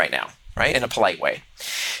bother me right now, right? In a polite way.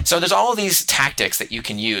 So there's all these tactics that you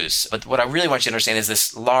can use, but what I really want you to understand is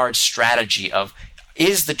this large strategy of,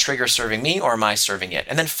 is the trigger serving me or am I serving it?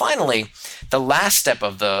 And then finally, the last step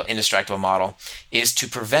of the Indistractable model is to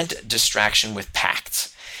prevent distraction with pacts.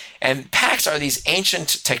 And pacts are these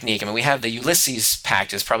ancient technique. I mean, we have the Ulysses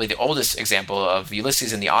Pact is probably the oldest example of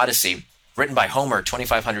Ulysses in the Odyssey, written by Homer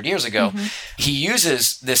 2,500 years ago. He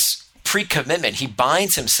uses this pre-commitment. He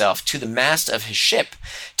binds himself to the mast of his ship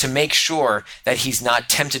to make sure that he's not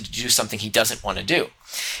tempted to do something he doesn't want to do.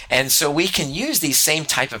 And so we can use these same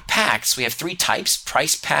type of pacts. We have 3 types: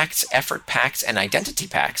 price pacts, effort pacts, and identity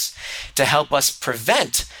pacts, to help us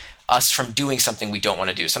prevent us from doing something we don't want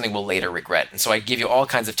to do, something we'll later regret. And so I give you all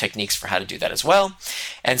kinds of techniques for how to do that as well.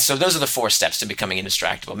 And so those are the 4 steps to becoming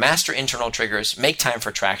indistractable: master internal triggers, make time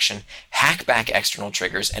for traction, hack back external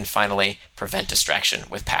triggers, and finally prevent distraction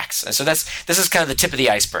with pacts. And so this is kind of the tip of the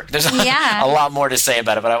iceberg. There's a lot more to say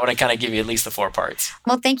about it, but I want to kind of give you at least the 4 parts.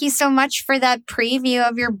 Well, thank you so much for that preview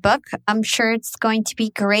of your book. I'm sure it's going to be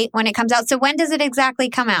great when it comes out. So when does it exactly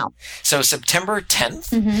come out? So September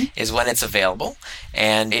 10th is when it's available.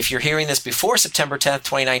 And if you're hearing this before September 10th,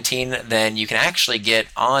 2019, then you can actually get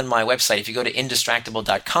on my website. If you go to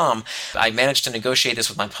indistractable.com, I managed to negotiate this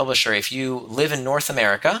with my publisher. If you live in North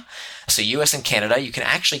America, so US and Canada, you can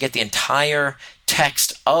actually get the entire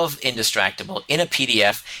text of Indistractable in a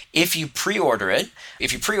PDF if you pre-order it.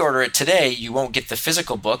 If you pre-order it today, you won't get the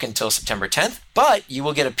physical book until September 10th, but you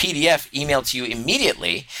will get a PDF emailed to you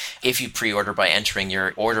immediately if you pre-order by entering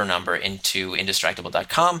your order number into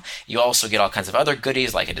indistractable.com. You also get all kinds of other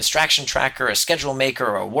goodies like a distraction tracker, a schedule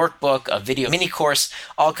maker, a workbook, a video mini course,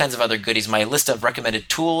 all kinds of other goodies, my list of recommended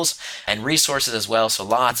tools and resources as well. So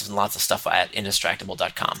lots and lots of stuff at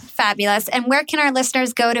indistractable.com. Fabulous. And where can our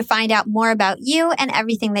listeners go to find out more about you and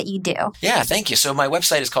everything that you do? Yeah, thank you. So my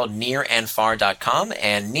website is called nirandfar.com,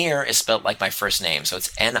 and Nir is spelled like my first name. So it's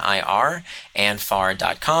N-I-R and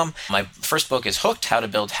far.com. My first book is Hooked: How to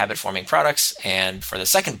Build Habit-Forming Products. And for the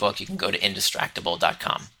second book, you can go to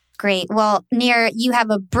indistractable.com. Great. Well, Nir, you have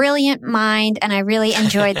a brilliant mind, and I really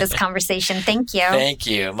enjoyed this conversation. Thank you. Thank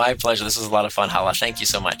you. My pleasure. This was a lot of fun, Hala. Thank you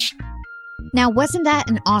so much. Now, wasn't that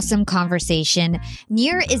an awesome conversation?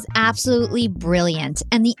 Nir is absolutely brilliant,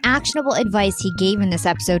 and the actionable advice he gave in this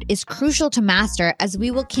episode is crucial to master, as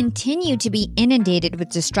we will continue to be inundated with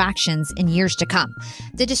distractions in years to come.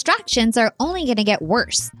 The distractions are only going to get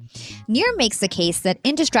worse. Nir makes the case that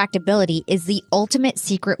indistractability is the ultimate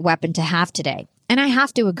secret weapon to have today, and I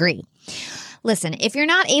have to agree. Listen, if you're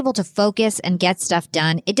not able to focus and get stuff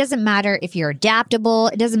done, it doesn't matter if you're adaptable,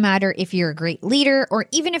 it doesn't matter if you're a great leader, or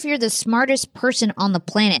even if you're the smartest person on the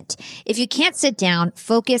planet. If you can't sit down,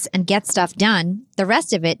 focus, and get stuff done, the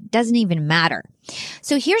rest of it doesn't even matter.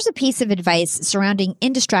 So here's a piece of advice surrounding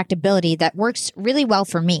indistractability that works really well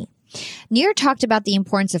for me. Nir talked about the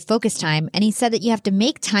importance of focus time, and he said that you have to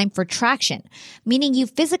make time for traction, meaning you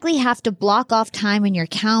physically have to block off time in your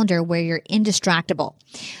calendar where you're indistractable.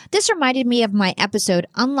 This reminded me of my episode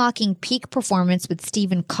Unlocking Peak Performance with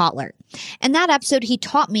Steven Kotler. In that episode, he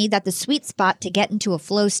taught me that the sweet spot to get into a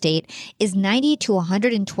flow state is 90 to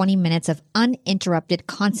 120 minutes of uninterrupted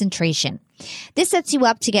concentration. This sets you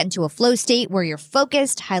up to get into a flow state where you're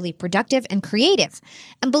focused, highly productive, and creative.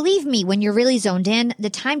 And believe me, when you're really zoned in, the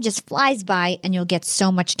time just flies by and you'll get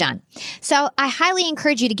so much done. So I highly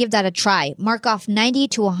encourage you to give that a try. Mark off 90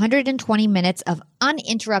 to 120 minutes of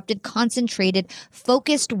uninterrupted, concentrated,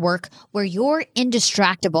 focused work where you're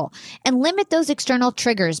indistractable, and limit those external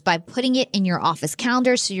triggers by putting it in your office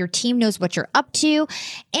calendar so your team knows what you're up to.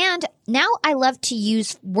 And now I love to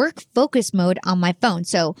use work focus mode on my phone.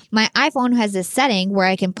 So my iPhone has this setting where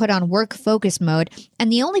I can put on work focus mode,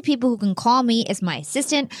 and the only people who can call me is my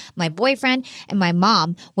assistant, my boyfriend, and my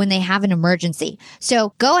mom when they have an emergency.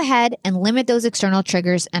 So go ahead and limit those external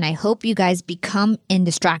triggers, and I hope you guys become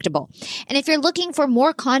indistractable. And if you're looking for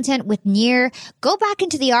more content with Nir, go back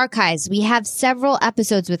into the archives. We have several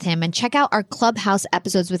episodes with him, and check out our Clubhouse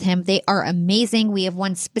episodes with him. They are amazing. We have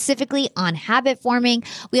one specifically on habit forming.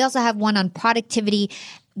 We also have one on productivity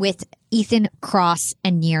with Ethan Kross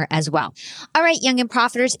and Nir as well. All right, Young and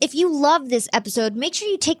Profiters, if you love this episode, make sure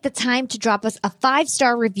you take the time to drop us a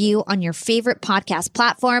 5-star review on your favorite podcast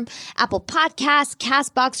platform, Apple Podcasts,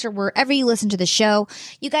 CastBox, or wherever you listen to the show.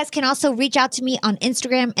 You guys can also reach out to me on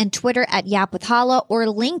Instagram and Twitter at Yap with Hala, or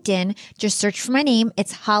LinkedIn. Just search for my name.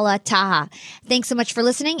 It's Hala Taha. Thanks so much for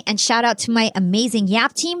listening, and shout out to my amazing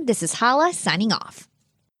Yap team. This is Hala signing off.